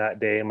band that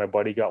day, and my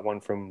buddy got one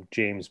from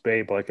James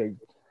Bay. But I'm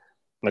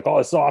like, oh,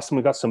 it's awesome.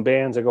 We got some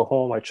bands. I go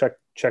home. I check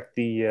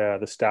the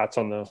stats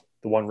on the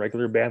one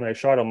regular band I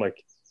shot. I'm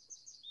like,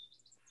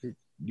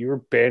 you were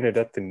banded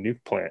at the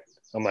nuke plant.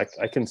 I'm like,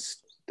 I can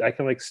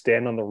like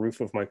stand on the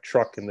roof of my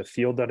truck in the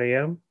field that I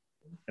am,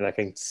 and I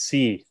can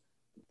see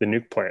the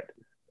nuke plant.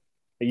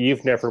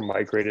 You've never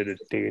migrated a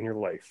day in your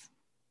life.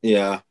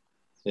 Yeah.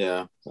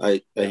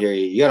 I hear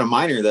you. You got a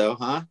minor though,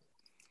 huh?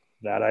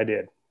 That I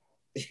did.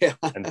 Yeah.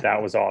 And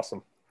that was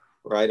awesome.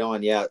 Right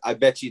on. Yeah. I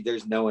bet you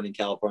there's no one in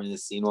California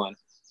that's seen one.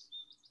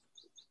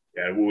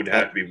 Yeah, it would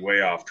have to be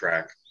way off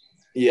track.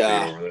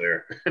 Yeah. Over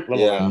there.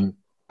 Yeah.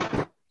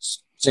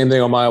 Same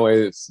thing on my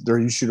way. If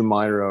you shoot a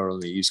minor out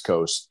on the East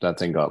Coast, that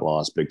thing got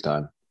lost big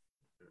time.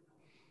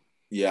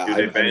 Yeah. Do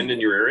they band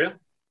in your area?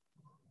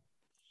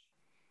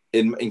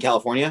 In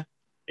California?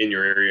 In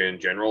your area in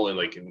general, and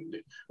like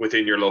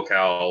within your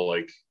locale,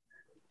 like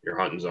your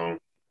hunting zone?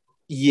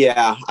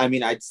 Yeah. I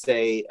mean, I'd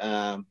say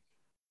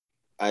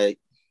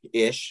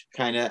ish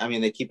kind of. I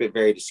mean, they keep it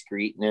very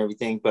discreet and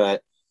everything,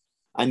 but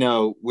I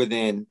know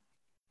within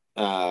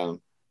a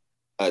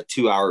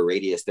 2-hour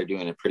radius, they're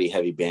doing a pretty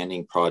heavy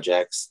banding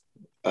projects.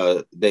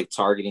 They're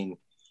targeting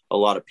a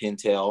lot of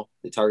pintail.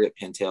 They target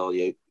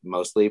pintail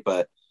mostly,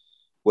 but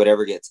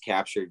whatever gets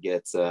captured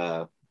gets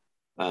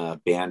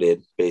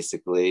banded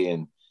basically.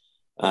 And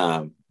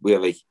we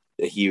have a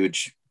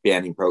huge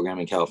banding program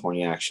in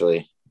California.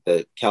 Actually,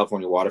 the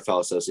California Waterfowl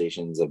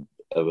Association is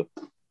a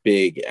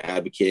big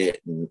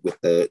advocate with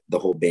the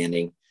whole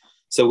banding.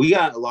 So we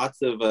got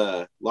lots of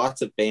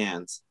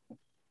bands,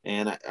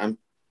 and I'm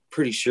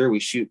pretty sure we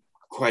shoot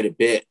quite a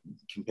bit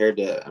compared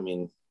to, I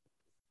mean,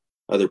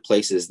 other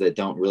places that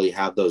don't really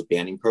have those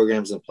banding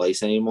programs in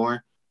place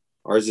anymore.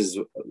 Ours is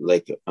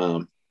like,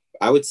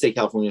 I would say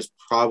California is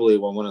probably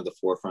one of the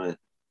forefront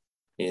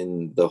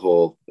in the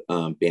whole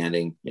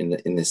banding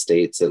in the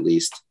States, at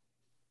least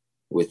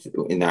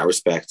in that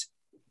respect.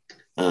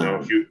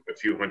 A few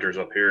hunters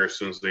up here, as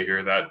soon as they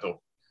hear that,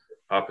 they'll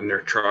hop in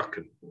their truck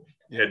and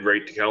head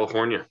right to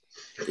California.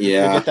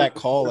 Yeah. They get that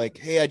call like,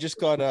 hey, I just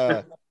got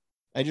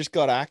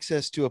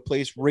access to a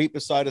place right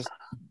beside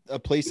a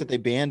place that they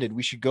banded.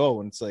 We should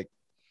go. And it's like,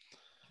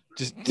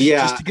 just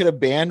to get a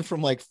band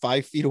from like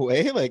 5 feet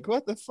away. Like,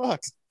 what the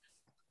fuck?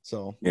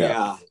 So,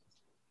 yeah.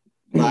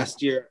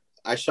 Last year,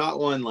 I shot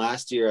one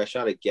last year. I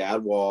shot a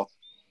gadwall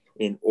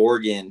in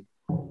Oregon,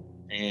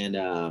 and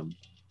after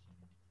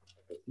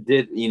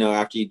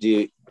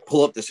you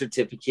pull up the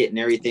certificate and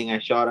everything, I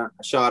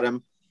shot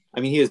him. I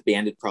mean, he was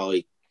banded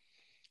probably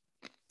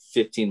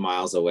 15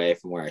 miles away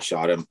from where I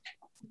shot him.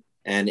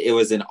 And it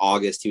was in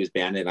August he was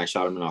banded, and I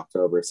shot him in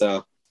October.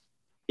 So,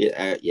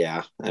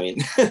 yeah. I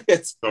mean, I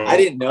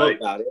didn't know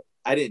about it.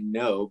 I didn't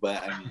know,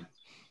 but I mean.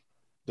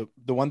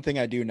 The one thing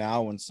I do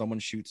now when someone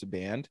shoots a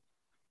band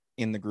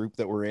in the group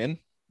that we're in,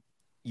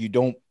 you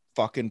don't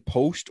fucking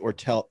post or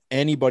tell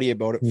anybody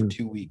about it for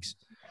 2 weeks.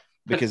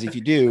 Because if you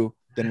do,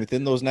 then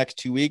within those next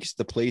 2 weeks,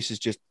 the place is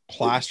just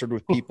plastered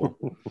with people.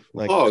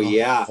 Like, oh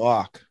yeah.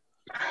 Fuck.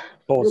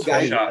 Oh,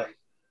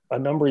 a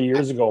number of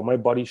years ago, my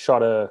buddy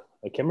shot I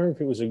can't remember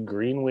if it was a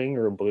green wing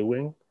or a blue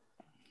wing,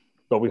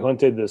 but we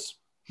hunted this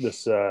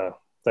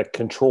like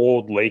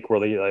controlled lake where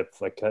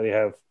they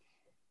have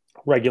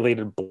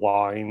regulated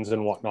blinds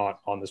and whatnot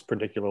on this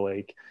particular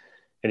lake.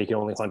 and he can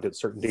only hunt it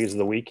certain days of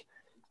the week.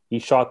 He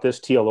shot this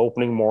teal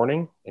opening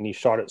morning, and he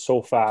shot it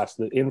so fast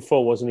the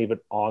info wasn't even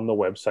on the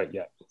website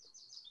yet.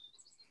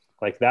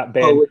 Like that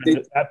band,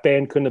 that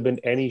band couldn't have been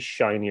any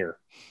shinier.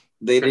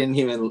 They didn't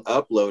even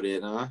upload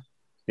it, huh?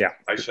 Yeah,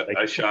 I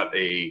shot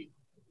a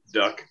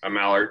duck, a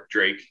mallard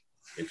drake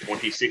in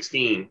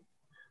 2016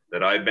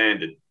 that I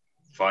banded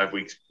 5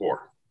 weeks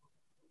before.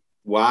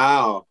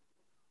 Wow.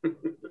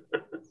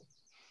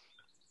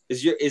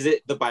 Is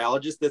it the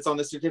biologist that's on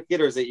the certificate,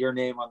 or is it your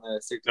name on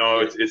the certificate? No,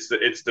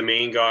 it's the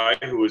main guy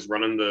who was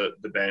running the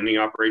banding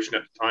operation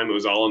at the time. It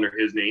was all under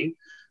his name,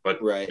 but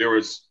there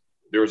was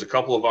a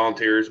couple of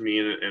volunteers, me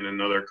and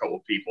another couple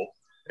of people,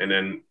 and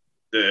then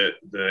the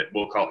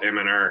we'll call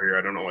MNR here.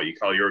 I don't know what you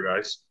call your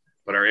guys,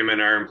 but our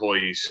MNR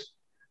employees,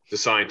 the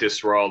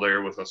scientists, were all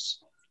there with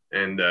us,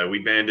 and we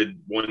banded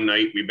one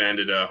night. We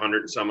banded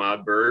 100 and some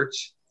odd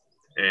birds,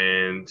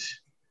 and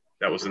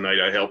that was the night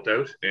I helped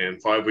out. And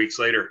 5 weeks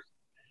later,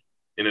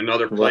 in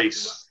another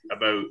place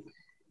about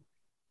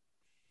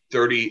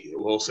 30,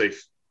 we'll say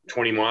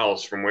 20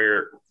 miles from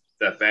where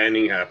that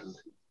banding happened,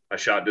 I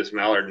shot this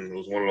mallard, and it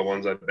was one of the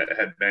ones I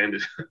had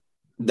banded.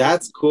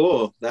 That's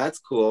cool.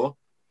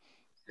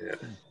 Yeah.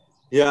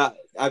 Yeah.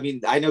 I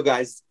mean, I know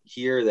guys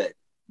here that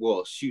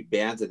will shoot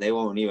bands and they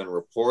won't even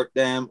report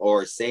them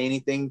or say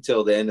anything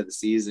till the end of the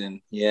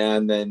season. Yeah.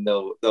 And then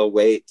they'll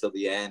wait till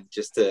the end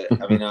just to,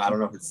 I mean, I don't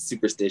know if it's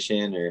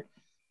superstition or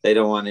they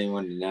don't want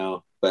anyone to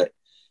know, but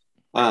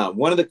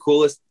one of the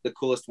coolest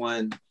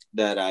one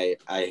that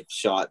I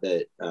shot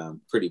that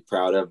I'm pretty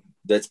proud of,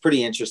 that's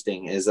pretty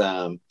interesting, is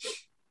I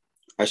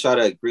shot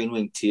a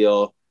green-winged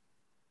teal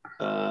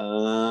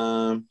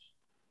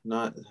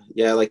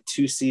like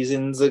 2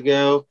 seasons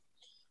ago,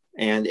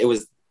 and it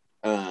was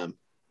on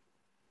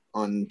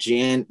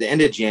the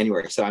end of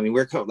January. So I mean,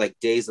 we're like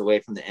days away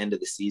from the end of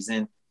the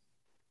season,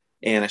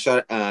 and I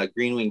shot a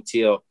green-winged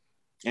teal,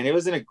 and it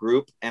was in a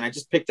group, and I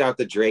just picked out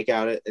the drake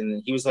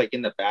and he was like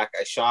in the back.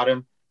 I shot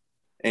him,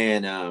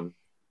 and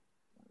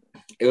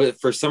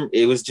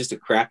it was just a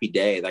crappy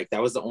day. Like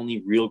that was the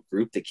only real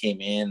group that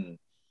came in.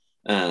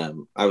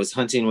 I was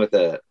hunting with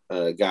a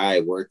guy I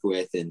worked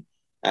with and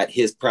at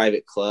his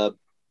private club,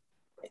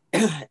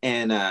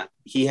 and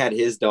he had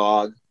his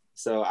dog,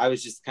 so I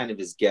was just kind of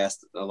his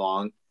guest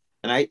along.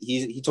 And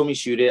he told me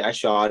shoot it. I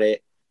shot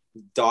it.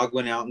 Dog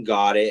went out and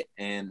got it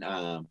and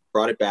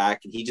brought it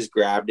back, and he just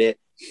grabbed it,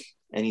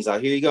 and he's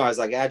like, "Here you go." I was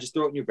like, just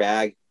throw it in your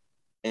bag."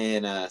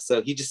 And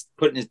so he just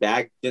put it in his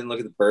bag, didn't look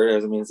at the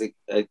bird. I mean, it's like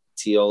a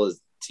teal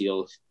is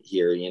teal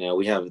here, you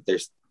know.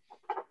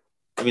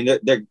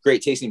 They're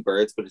great tasting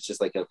birds, but it's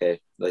just like,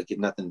 okay, like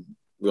nothing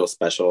real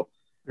special.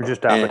 They're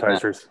just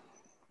appetizers.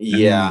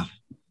 Yeah.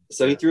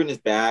 So he threw it in his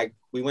bag.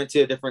 We went to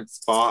a different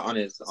spot on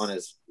his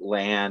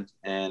land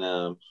and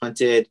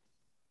hunted.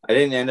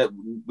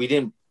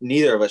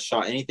 Neither of us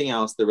shot anything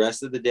else. The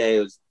rest of the day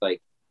was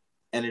like,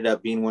 ended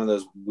up being one of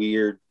those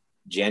weird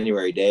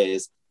January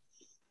days.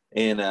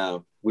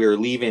 And we were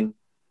leaving,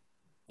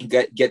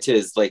 get to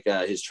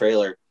his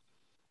trailer,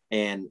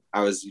 and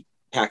I was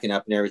packing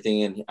up and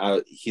everything, and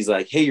he's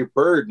like, "Hey, your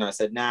bird." And I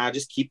said, "Nah,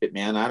 just keep it,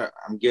 man.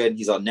 I'm good." And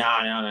he's like, "No."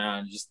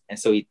 And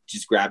so he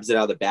just grabs it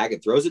out of the bag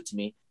and throws it to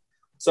me.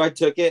 So I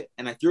took it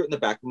and I threw it in the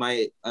back of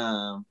my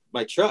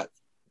my truck,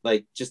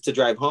 like just to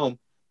drive home.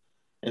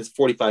 And it's a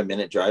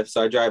 45-minute drive.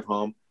 So I drive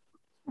home.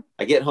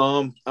 I get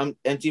home, I'm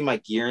emptying my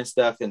gear and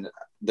stuff, and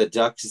the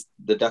duck's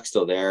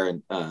still there.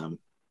 And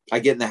I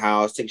get in the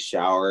house, take a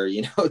shower,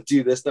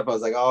 do this stuff. I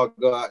was like, "Oh, I'll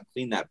go out and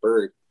clean that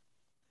bird."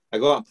 I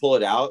go out and pull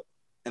it out,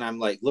 and I'm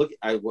like,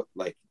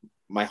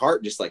 my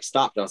heart just like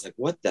stopped. I was like,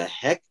 "What the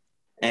heck?"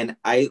 And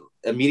I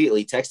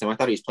immediately texted him. I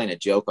thought he was playing a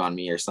joke on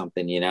me or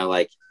something,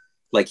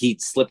 like he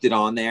slipped it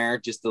on there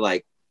just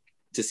to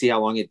see how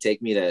long it'd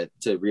take me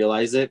to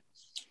realize it.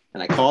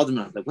 And I called him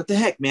and I was like, "What the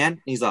heck, man?"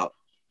 And he's like,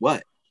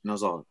 "What?" And I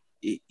was all,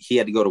 he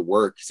had to go to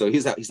work. So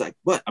he's like,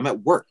 "What? I'm at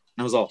work."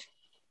 And I was all,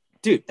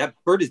 "Dude, that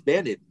bird is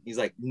banded." He's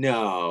like,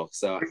 "No."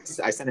 So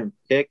I sent him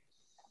a pic,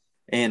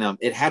 and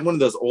it had one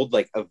of those old,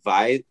 like,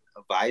 Avise.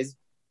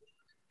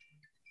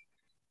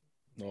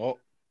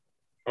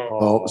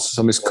 Oh,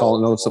 somebody's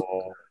calling. No, I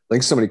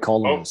think somebody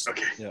called on his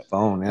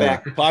phone. Yeah.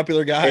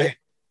 Popular guy.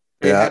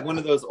 It had one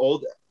of those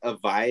old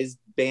Avise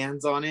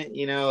bands on it,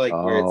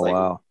 where it's like,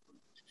 wow.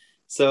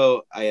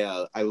 So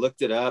I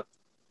looked it up,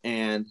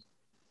 and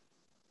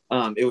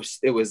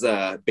it was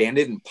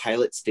banded in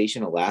Pilot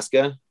Station,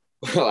 Alaska.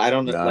 Well, I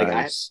don't know.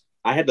 Nice.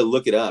 Like I had to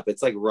look it up.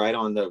 It's like right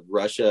on the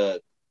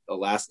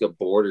Russia-Alaska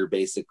border,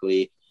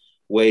 basically,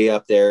 way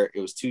up there.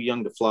 It was too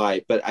young to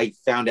fly, but I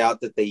found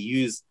out that they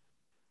use,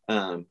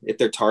 if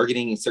they're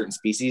targeting certain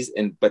species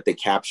but they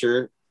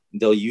capture,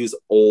 they'll use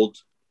old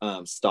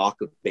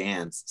stock of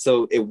bands.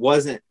 So it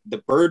wasn't, the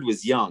bird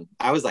was young.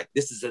 I was like,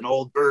 this is an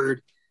old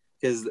bird,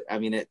 because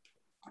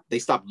they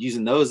stopped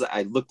using those.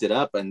 I looked it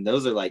up, and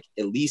those are like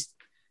at least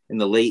in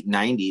the late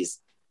 90s,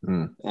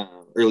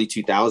 early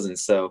 2000s.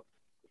 So,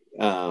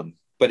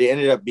 but it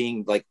ended up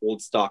being like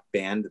old stock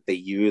band that they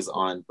use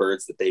on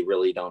birds that they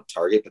really don't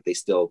target, but they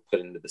still put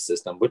into the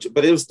system, but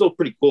it was still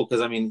pretty cool.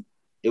 Cause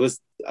it was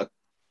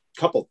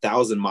couple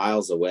thousand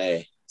miles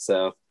away.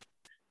 So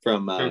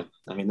from, I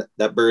mean,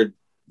 that bird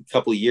a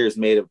couple of years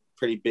made a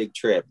pretty big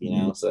trip, you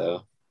know,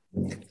 so.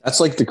 That's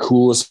like the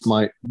coolest.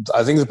 I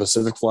think the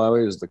Pacific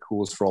Flyway is the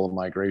coolest for all the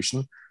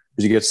migration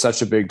because you get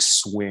such a big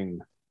swing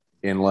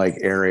in like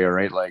area,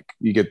 right? Like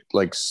you get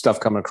like stuff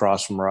coming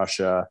across from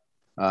Russia.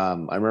 I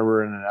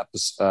remember in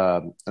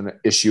an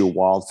issue of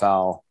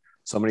Wildfowl,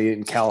 somebody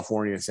in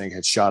California, I think,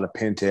 had shot a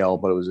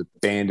pintail, but it was a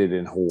banded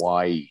in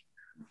Hawaii.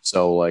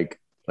 So like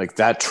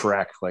that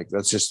trek, like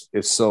that's just,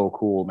 it's so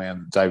cool,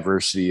 man. The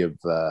diversity of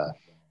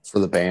for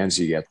the bands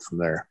you get from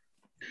there.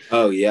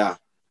 Oh yeah.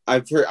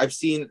 I've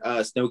seen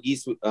snow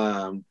geese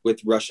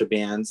with Russia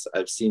bands.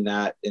 I've seen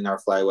that in our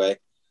flyway.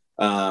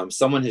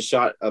 Someone has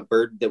shot a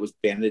bird that was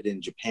banded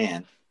in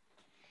Japan.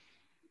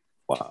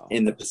 Wow.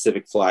 In the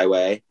Pacific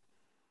Flyway.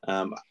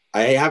 I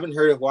haven't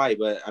heard of Hawaii,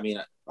 but I mean,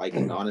 I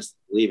can honestly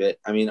believe it.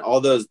 I mean,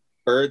 all those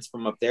birds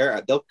from up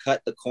there, they'll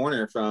cut the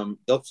corner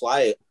they'll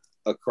fly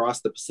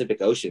across the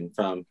Pacific Ocean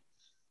from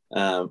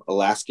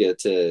Alaska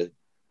to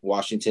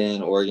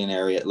Washington, Oregon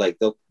area. Like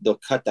they'll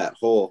cut that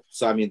whole.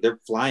 So I mean, they're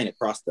flying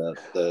across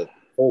the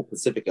whole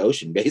Pacific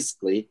Ocean.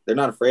 Basically, they're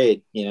not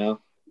afraid. You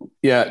know.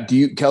 Yeah. Do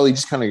you, Kelly?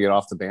 Just kind of get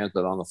off the bands,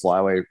 but on the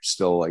flyway,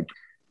 still like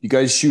you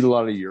guys shoot a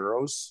lot of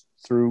Euros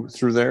through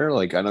there.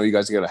 Like I know you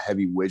guys got a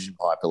heavy widgeon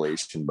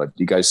population, but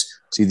do you guys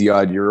see the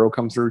odd Euro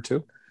come through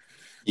too?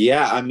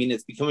 Yeah, I mean,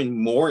 it's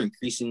becoming more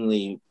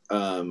increasingly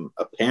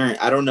apparent.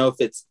 I don't know if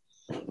it's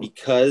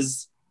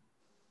because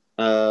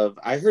of,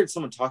 I heard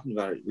someone talking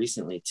about it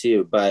recently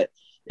too, but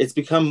it's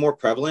become more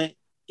prevalent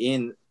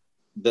in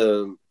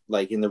the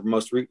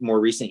more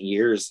recent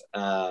years.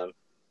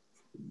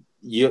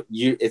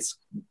 It's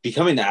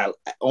becoming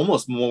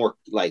almost more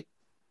like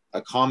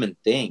a common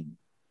thing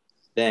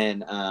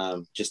than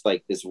just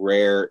like this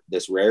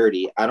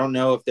rarity. I don't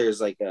know if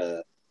there's like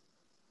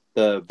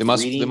they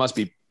must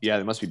be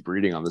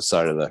breeding on the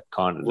side of the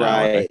continent,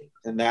 right?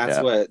 And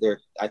that's what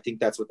I think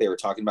that's what they were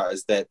talking about,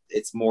 is that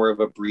it's more of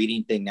a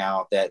breeding thing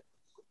now, that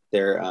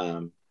they're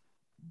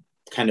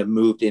kind of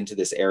moved into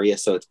this area,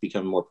 so it's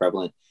become more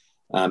prevalent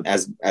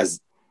as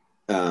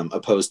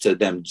opposed to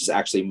them just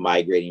actually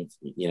migrating,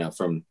 you know,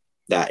 from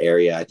that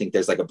area. I think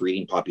there's like a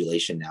breeding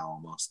population now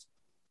almost.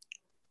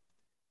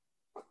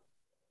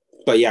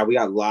 But yeah, we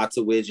got lots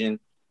of widgeon,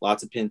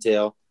 lots of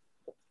pintail,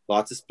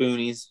 lots of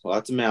spoonies,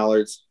 lots of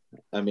mallards.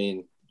 I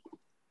mean,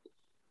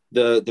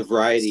 the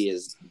variety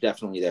is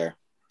definitely there.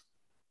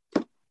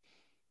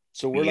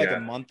 So we're like a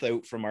month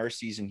out from our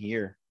season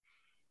here.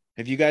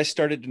 Have you guys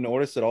started to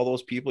notice that all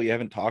those people you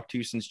haven't talked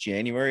to since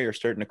January are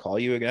starting to call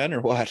you again,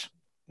 or what?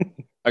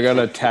 I got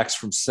a text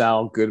from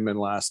Sal Goodman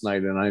last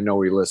night, and I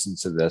know he listened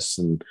to this,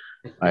 and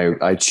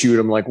I chewed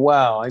him like,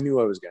 wow, I knew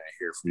I was going to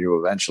hear from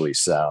you eventually,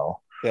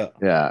 Sal.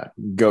 Yeah.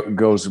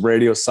 Goes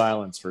radio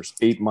silence for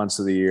 8 months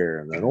of the year,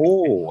 and then,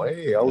 oh,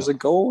 hey, how's it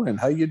going?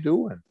 How you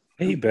doing?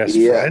 Hey, best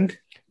friend.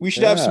 We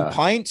should have some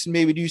pints and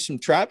maybe do some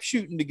trap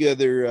shooting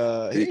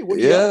together. Hey, what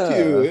are you up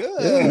to?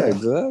 Yeah,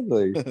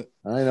 exactly.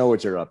 I know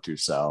what you're up to,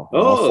 Sal.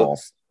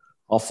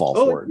 I'll fall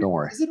for it. Don't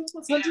worry. Is it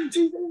almost hunting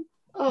season?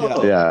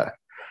 Oh, yeah.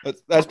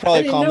 That's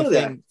probably a common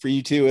thing for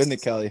you too, isn't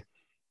it, Kelly?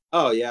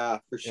 Oh yeah,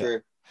 for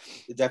sure.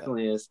 It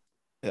definitely is.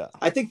 Yeah.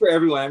 I think for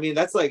everyone, I mean,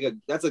 that's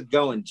a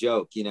going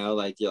joke, you know,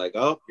 like you're like,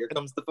 oh, here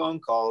comes the phone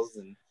calls.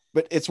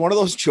 But it's one of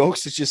those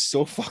jokes that's just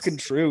so fucking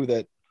true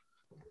that,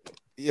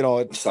 you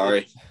know,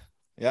 sorry.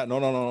 Yeah, no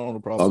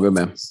problem. All good,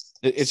 man.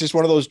 It's just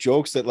one of those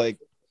jokes that, like,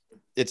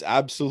 it's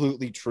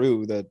absolutely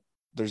true that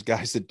there's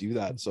guys that do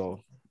that. So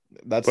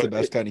that's the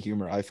best kind of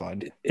humor I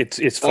find.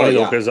 It's funny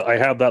though, because I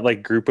have that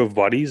like group of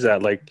buddies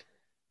that like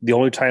the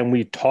only time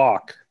we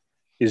talk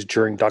is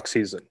during duck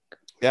season.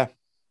 Yeah.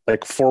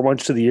 Like 4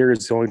 months of the year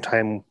is the only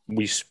time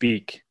we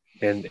speak,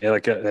 and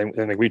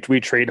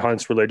we trade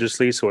hunts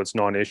religiously, so it's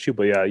not an issue.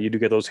 But yeah, you do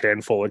get those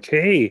handful like,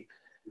 hey,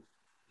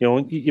 you know,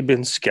 you've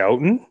been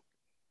scouting.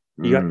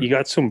 You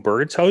got some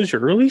birds. How's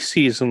your early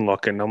season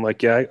looking? I'm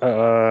like, yeah,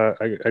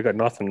 I got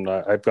nothing.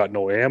 I've got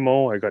no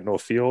ammo. I got no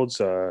fields.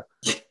 I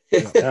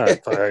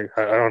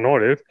don't know,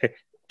 dude.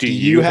 Do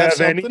you have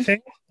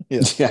anything?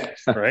 Yeah.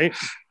 Right.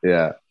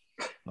 Yeah.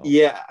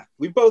 Yeah.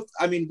 We both.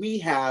 I mean, we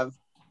have.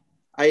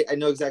 I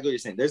know exactly what you're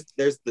saying.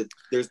 There's the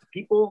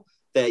people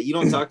that you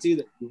don't talk to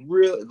that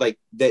really like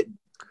that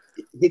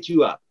hit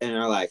you up and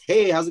are like,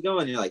 hey, how's it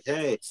going? And you're like,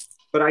 hey.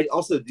 But I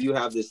also do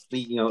have this,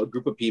 you know, a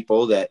group of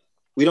people that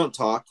we don't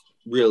talk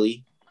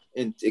really,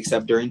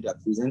 except during duck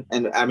season.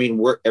 And I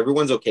mean,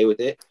 everyone's okay with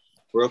it.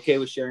 We're okay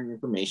with sharing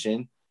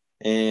information,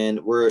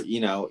 and we're,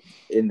 you know,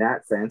 in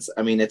that sense.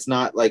 I mean, it's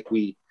not like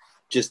we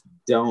just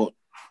don't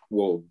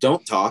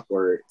talk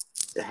or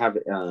have.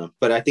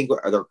 But I think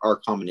our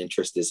common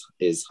interest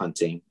is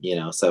hunting. You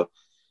know, so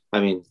I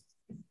mean,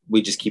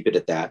 we just keep it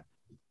at that.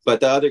 But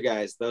the other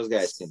guys, those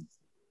guys can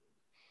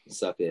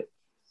suck it.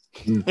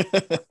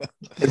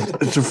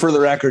 For the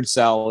record,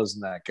 Sal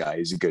isn't that guy.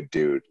 He's a good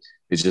dude.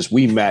 It's just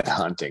we met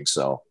hunting,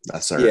 so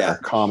that's our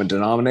common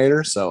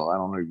denominator. So I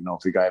don't even know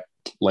if the guy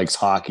likes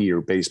hockey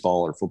or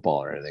baseball or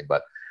football or anything,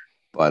 but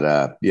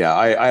But yeah,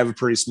 I have a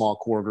pretty small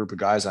core group of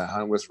guys I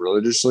hunt with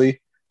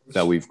religiously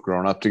that we've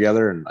grown up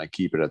together, and I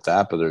keep it at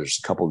that. But there's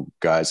a couple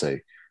guys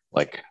I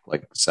like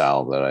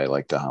Sal that I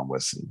like to hunt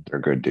with, and they're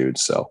good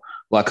dudes. So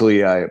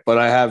luckily, I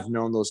have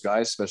known those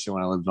guys, especially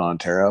when I lived in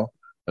Ontario,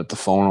 that the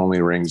phone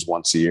only rings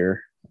once a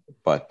year.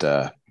 But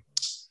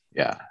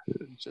yeah,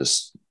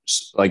 just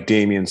like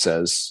Damien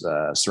says,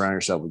 surround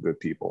yourself with good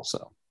people.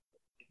 So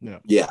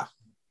yeah.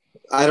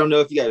 I don't know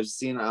if you guys have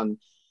seen on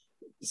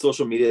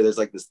social media, there's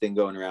like this thing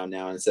going around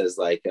now, and it says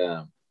like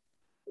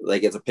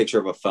it's a picture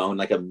of a phone,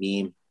 like a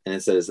meme, and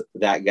it says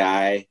that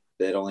guy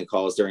that only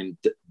calls during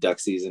duck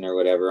season or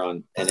whatever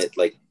and it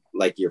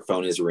like your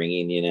phone is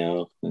ringing, you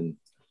know, and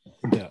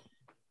yeah,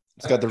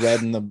 it's got the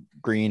red and the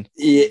green.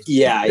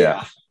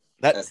 Yeah.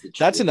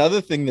 That's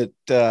another thing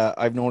that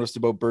I've noticed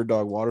about Bird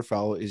Dog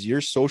Waterfowl is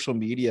your social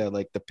media,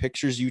 like the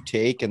pictures you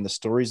take and the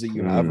stories that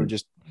you have are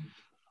just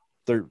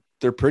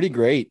they're pretty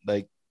great.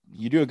 Like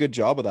you do a good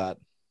job of that.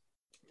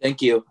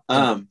 Thank you.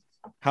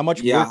 How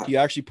much work do you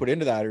actually put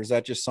into that, or is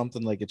that just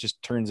something like it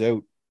just turns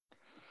out?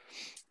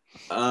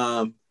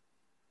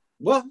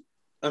 Well,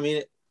 I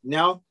mean,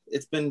 now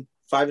it's been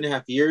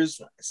 5.5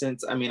 years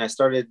since, I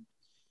started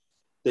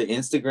the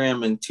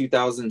Instagram in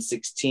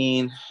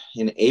 2016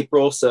 in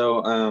April.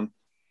 So,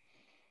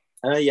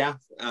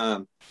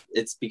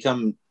 it's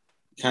become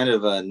kind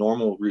of a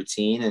normal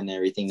routine and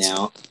everything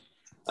now.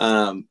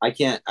 I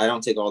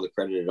don't take all the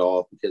credit at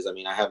all because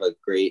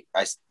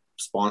I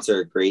sponsor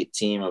a great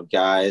team of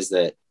guys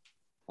that,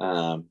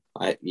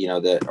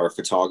 that are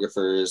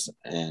photographers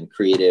and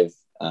creative.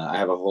 I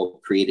have a whole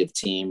creative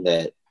team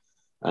that,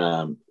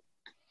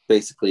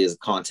 basically is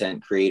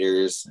content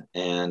creators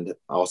and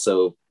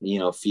also,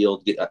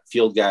 field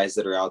guys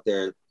that are out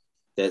there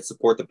that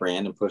support the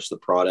brand and push the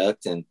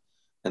product. And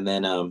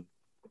then,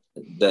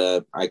 we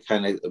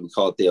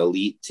call it the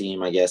elite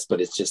team, I guess,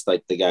 but it's just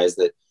like the guys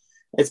that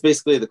it's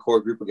basically the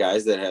core group of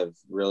guys that have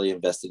really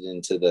invested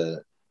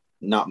into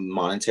not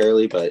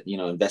monetarily, but,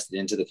 invested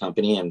into the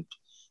company and,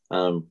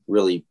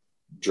 really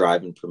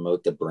drive and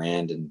promote the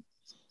brand. And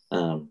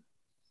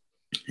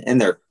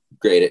they're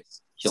great at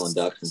killing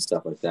ducks and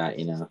stuff like that,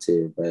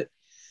 too. But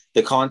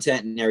the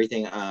content and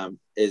everything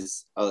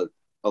is a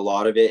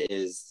lot of it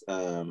is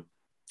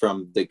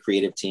from the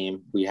creative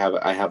team.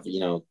 I have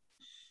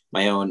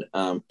my own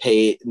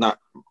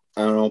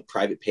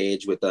private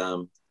page with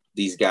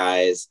these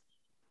guys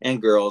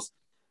and girls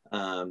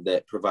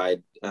that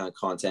provide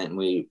content,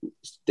 and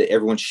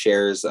everyone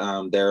shares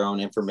their own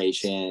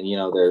information.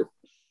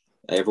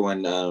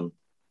 Everyone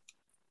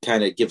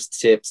kind of gives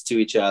tips to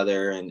each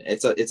other, and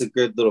it's a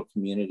good little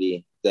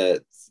community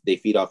that they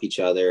feed off each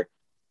other.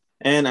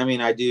 And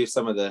I do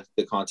some of the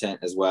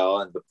content as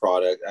well and the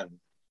product. And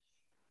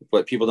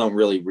what people don't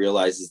really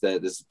realize is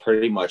that this is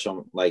pretty much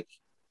like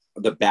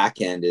the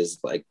back end is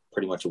like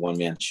pretty much a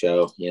one-man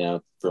show,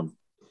 from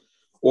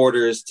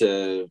orders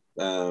to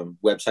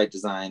website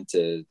design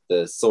to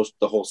the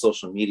whole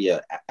social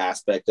media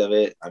aspect of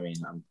it.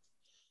 I'm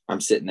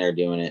sitting there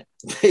doing it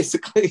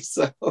basically.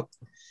 So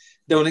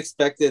don't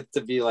expect it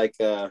to be like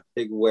a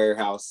big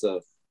warehouse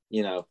of,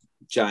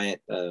 giant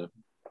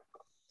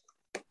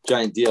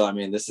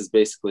deal. This is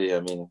basically,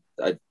 I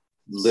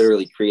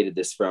literally created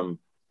this from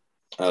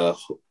a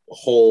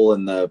hole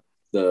in the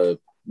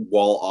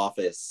wall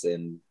office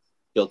and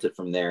built it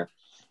from there.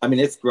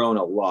 It's grown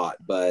a lot,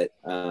 but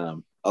a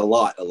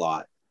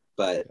lot.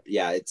 But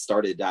yeah, it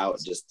started out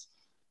just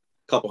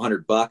a couple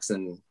 $100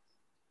 and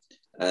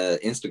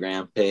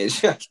Instagram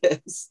page, I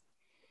guess.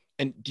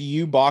 And do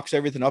you box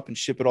everything up and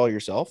ship it all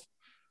yourself?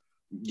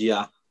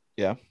 Yeah.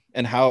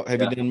 And how have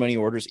you done many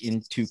orders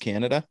into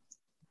Canada?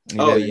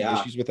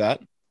 Issues with that?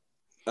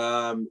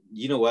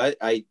 You know what?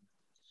 I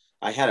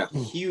had a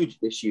huge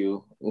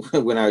issue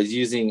when I was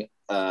using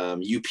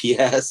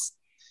UPS,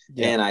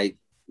 and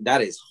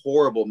that is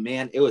horrible,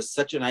 man. It was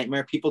such a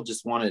nightmare. People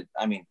just wanted,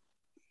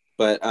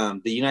 but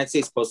the United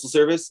States Postal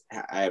Service,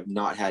 I have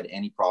not had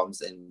any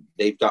problems, and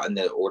they've gotten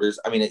the orders.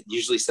 It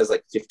usually says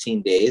like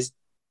 15 to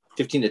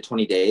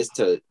 20 days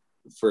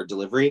for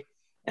delivery.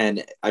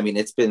 And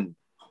it's been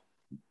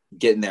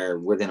getting there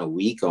within a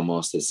week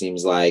almost, it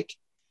seems like.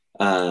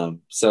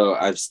 So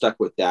I've stuck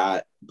with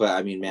that,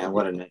 but man,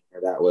 what a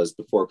nightmare that was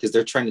before, because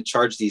they're trying to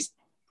charge these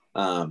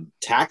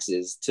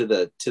taxes to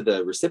the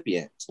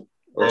recipient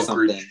or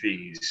brokerage something.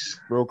 fees.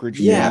 Brokerage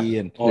fee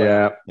and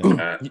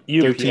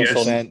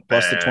 13%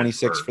 plus the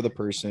 26 for the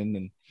person.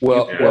 And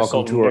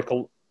welcome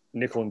to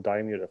nickel and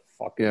dime you to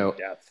fucking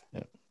death.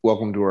 Yeah.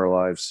 Welcome to our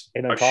lives.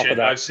 And on top of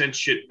that, I've sent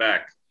shit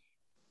back.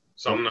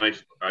 Something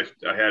I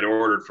had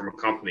ordered from a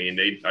company, and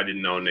I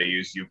didn't know, and they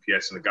used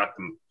UPS, and it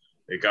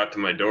got to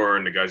my door,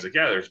 and the guy's like,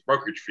 "Yeah, there's a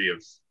brokerage fee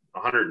of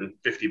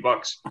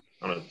 $150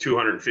 on a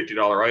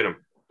 $250 item."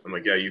 I'm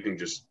like, "Yeah, you can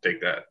just take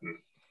that."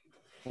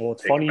 Well,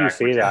 it's funny you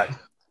say that.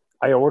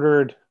 I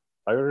ordered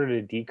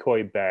a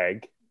decoy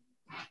bag,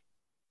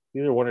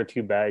 either one or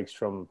two bags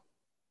from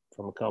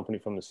a company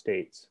from the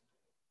States.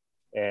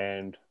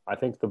 And I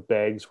think the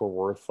bags were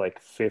worth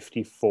like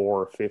 $54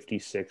 or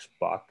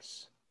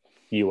 $56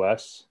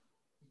 US.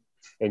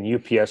 and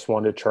UPS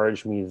wanted to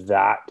charge me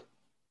that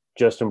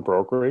just in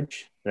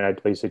brokerage. And I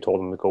basically told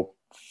them to go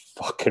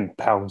fucking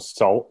pound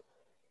salt.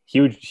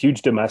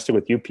 Huge domestic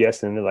with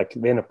UPS. And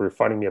they end up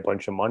refunding me a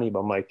bunch of money. But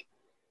I'm like,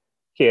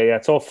 okay, yeah,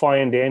 it's all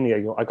fine and dandy.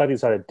 I got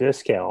these at a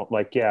discount.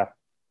 Like, yeah,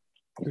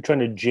 you're trying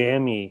to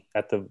jam me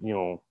at the,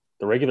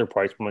 the regular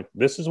price. I'm like,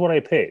 this is what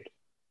I paid.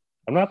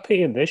 I'm not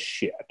paying this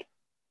shit.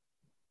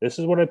 This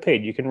is what I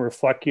paid. You can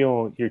reflect,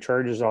 your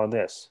charges on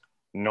this,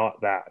 not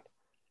that.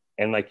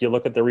 And you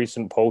look at the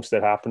recent post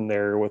that happened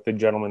there with the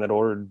gentleman that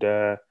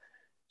ordered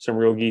some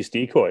real geese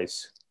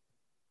decoys,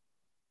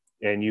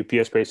 and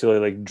UPS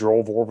basically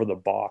drove over the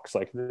box.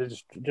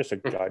 It's just a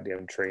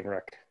goddamn train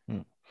wreck.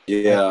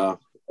 Yeah,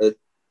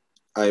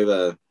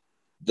 I've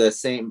the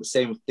same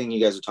thing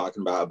you guys are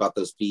talking about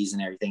those fees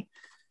and everything.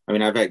 I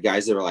mean, I've had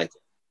guys that were like,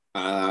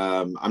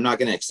 I'm not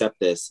going to accept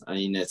this. I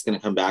mean, it's going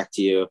to come back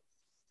to you.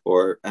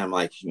 Or I'm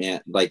like,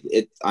 man,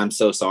 I'm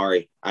so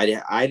sorry. I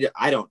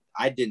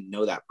didn't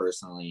know that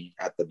personally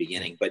at the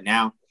beginning, but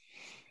now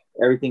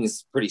everything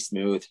is pretty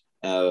smooth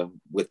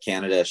with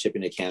Canada,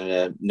 shipping to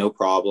Canada, no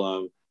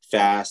problem,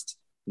 fast,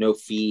 no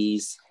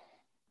fees.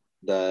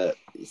 I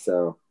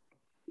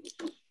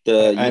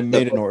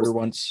made an order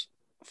once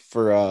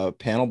for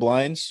panel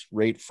blinds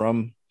right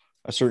from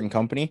a certain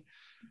company,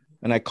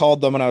 and I called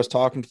them and I was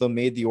talking to them,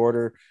 made the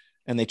order,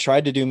 and they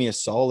tried to do me a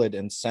solid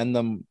and send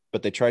them,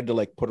 but they tried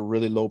to put a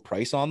really low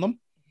price on them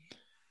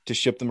to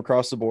ship them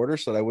across the border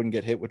so that I wouldn't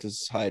get hit with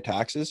as high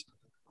taxes.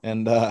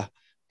 And the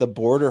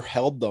border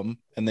held them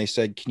and they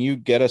said, can you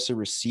get us a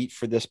receipt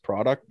for this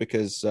product?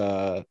 Because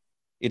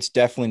it's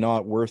definitely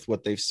not worth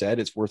what they've said.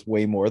 It's worth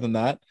way more than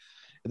that.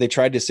 They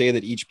tried to say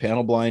that each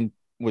panel blind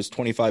was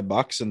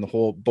 $25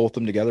 and both of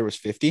them together was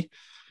 50.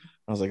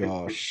 I was like,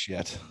 oh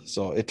shit.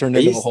 So it turned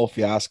into a whole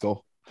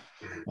fiasco.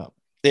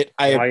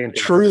 I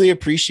truly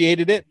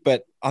appreciated it,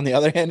 but on the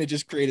other hand, it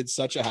just created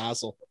such a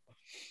hassle.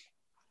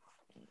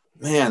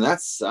 Man,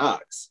 that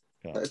sucks.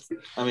 Yeah.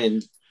 I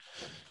mean,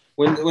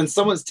 when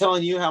someone's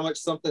telling you how much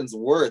something's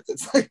worth,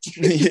 it's like,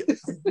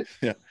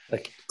 yeah.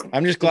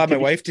 I'm just glad my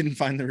wife didn't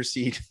find the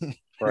receipt.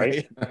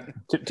 Right.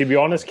 To be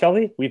honest,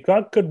 Kelly, we've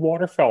got good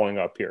waterfowling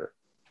up here.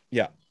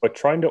 Yeah. But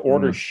trying to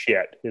order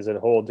shit is a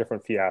whole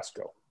different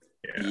fiasco.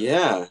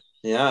 Yeah.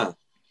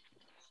 Do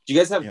you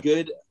guys have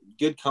good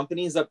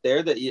companies up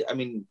there that you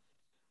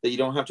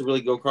don't have to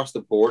really go across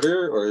the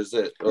border, or is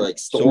it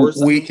stores?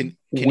 So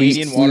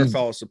Canadian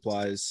waterfowl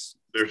supplies.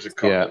 There's a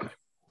couple. Yeah.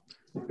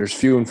 There's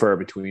few and far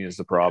between is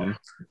the problem.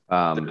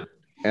 And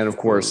of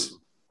course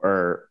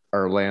our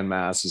land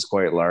mass is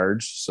quite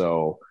large.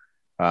 So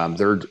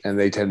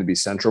they tend to be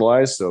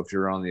centralized. So if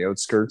you're on the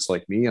outskirts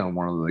like me on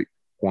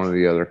one of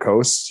the other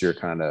coasts, you're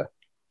kind of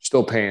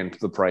still paying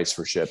the price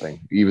for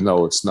shipping, even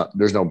though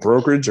there's no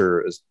brokerage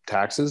or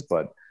taxes,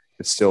 but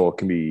it still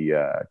can be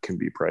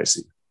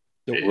pricey.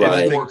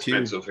 It's more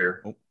expensive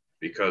here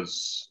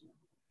because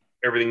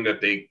everything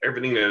that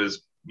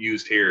is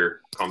used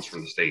here comes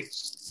from the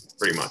States,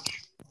 pretty much.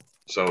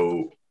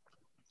 So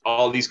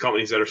all these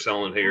companies that are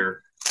selling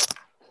here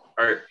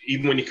are,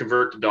 even when you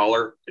convert to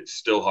dollar, it's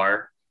still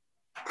higher.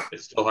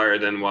 It's still higher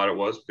than what it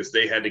was because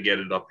they had to get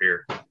it up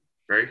here,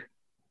 right?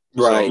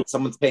 Right. So,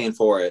 someone's paying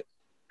for it.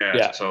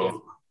 Yeah.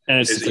 So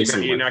and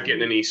you're not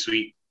getting any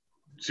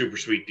super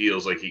sweet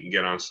deals like you can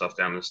get on stuff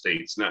down in the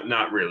States.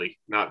 Not really,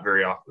 not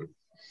very often.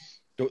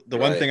 The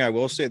one thing I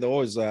will say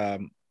though is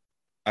I've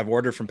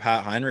ordered from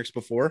Pat Heinrichs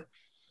before,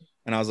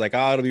 and I was like,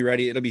 it'll be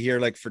ready. It'll be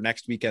here for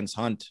next weekend's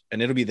hunt,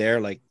 and it'll be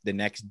there the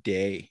next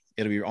day.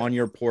 It'll be on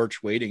your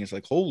porch waiting. It's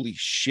like, holy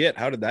shit,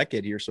 how did that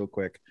get here so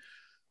quick?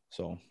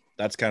 So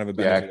that's kind of a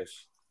benefit of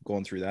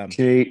going through them.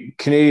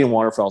 Canadian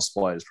Waterfowl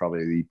Supply is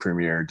probably the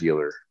premier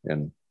dealer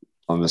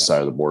on this side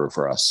of the border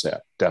for us. Yeah,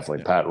 definitely.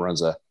 Yeah. Pat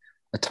runs a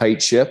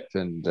tight ship,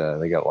 and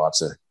they got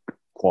lots of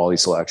quality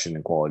selection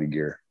and quality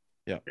gear.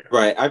 Yeah,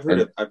 right. I've heard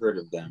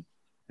of them.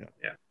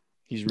 Yeah.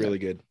 He's really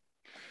good.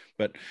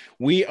 But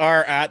we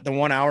are at the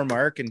 1 hour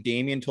mark, and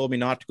Damien told me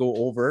not to go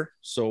over,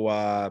 so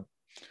I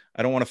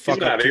don't want to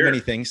fuck up too many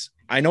things.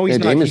 I know he's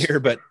not here,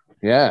 but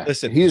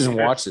listen, he doesn't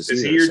watch this.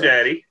 Is he your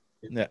daddy?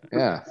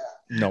 Yeah.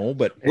 No,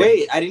 but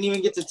wait, I didn't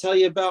even get to tell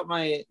you about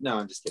my. No,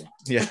 I'm just kidding.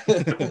 Yeah.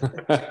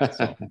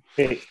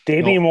 Hey,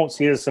 Damien won't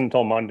see this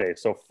until Monday,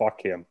 so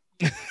fuck him.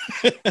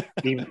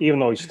 even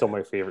though he's still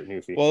my favorite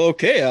newfie. Well,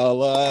 okay,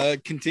 I'll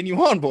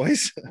continue on,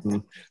 boys.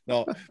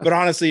 No, but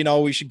honestly,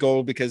 we should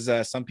go because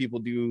some people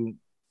do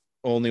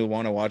only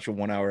want to watch a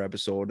 1 hour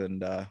episode,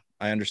 and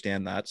I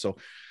understand that. So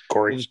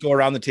Corey, we'll just go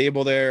around the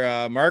table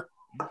there. Mark,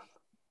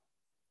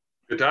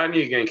 good talking to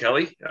you again,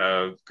 Kelly.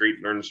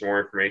 Great learning some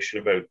more information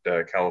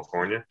about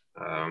California.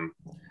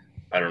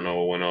 I don't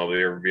know when I'll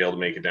ever be able to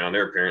make it down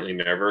there. Apparently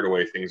never, the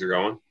way things are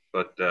going.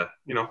 But,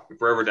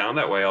 if we're ever down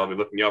that way, I'll be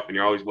looking you up, and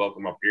you're always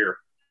welcome up here,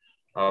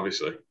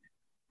 obviously.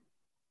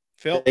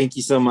 Phil? Thank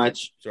you so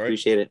much. Sorry.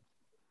 Appreciate it.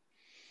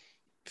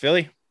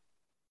 Philly?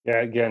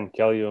 Yeah, again,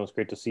 Kelly, it was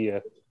great to see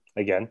you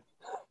again.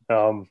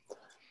 But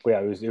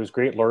yeah, it was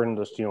great learning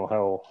just,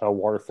 how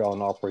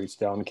waterfowling operates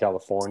down in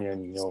California,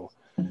 and,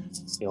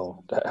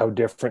 how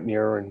different you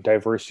are and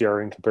diverse you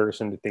are in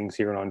comparison to things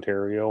here in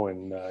Ontario,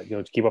 and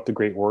to keep up the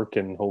great work,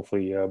 and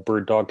hopefully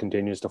Bird Dog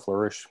continues to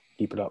flourish.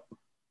 Keep it up.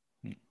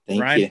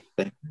 Thank Ryan?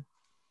 you.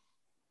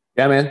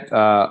 Yeah, man.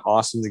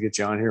 Awesome to get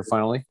you on here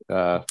finally.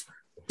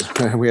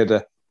 We had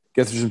to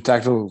get through some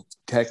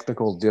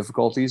technical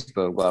difficulties,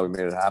 but I'm glad we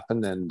made it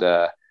happen. And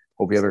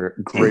hope you have a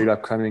great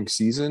upcoming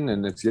season.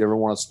 And if you ever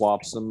want to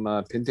swap some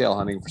pintail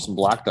hunting for some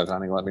black duck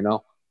hunting, let me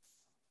know.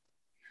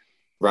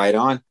 Right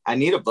on. I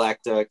need a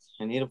black duck.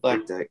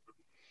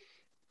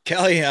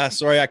 Kelly,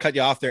 sorry I cut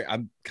you off there.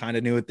 I'm kind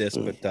of new at this,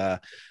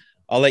 but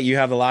I'll let you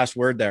have the last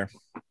word there.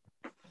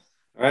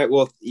 All right.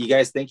 Well, you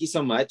guys, thank you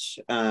so much.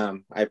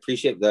 I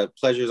appreciate the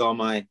pleasure's all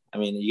mine. I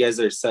mean, you guys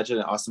are such an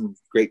awesome,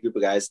 great group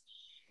of guys.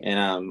 And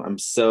I'm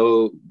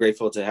so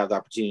grateful to have the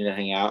opportunity to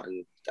hang out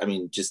and, I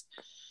mean, just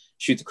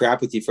shoot the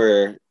crap with you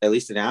for at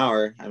least an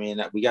hour. I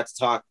mean, we got to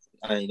talk,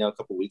 a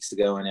couple weeks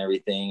ago and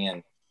everything.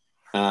 And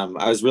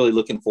I was really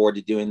looking forward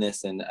to doing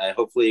this. And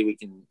hopefully we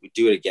can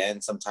do it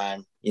again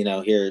sometime,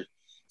 here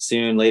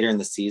soon, later in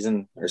the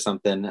season or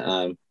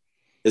something.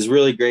 It's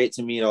really great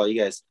to meet all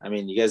you guys. I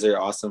mean, you guys are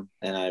awesome,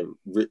 and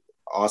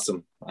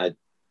awesome. I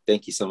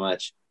thank you so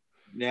much.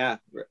 Yeah.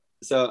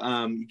 So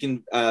you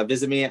can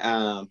visit me.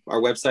 Our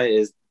website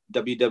is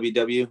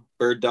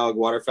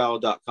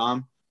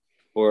www.birddogwaterfowl.com,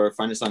 or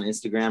find us on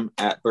Instagram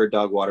at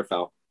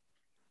birddogwaterfowl.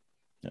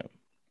 Yeah.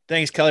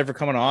 Thanks, Kelly, for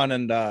coming on,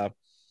 and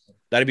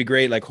that'd be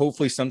great. Like,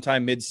 hopefully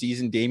sometime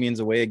mid-season, Damien's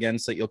away again,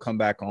 so you'll come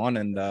back on,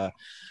 and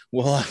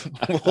we'll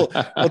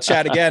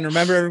chat again.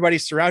 Remember, everybody,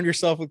 surround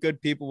yourself with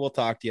good people. We'll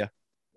talk to you.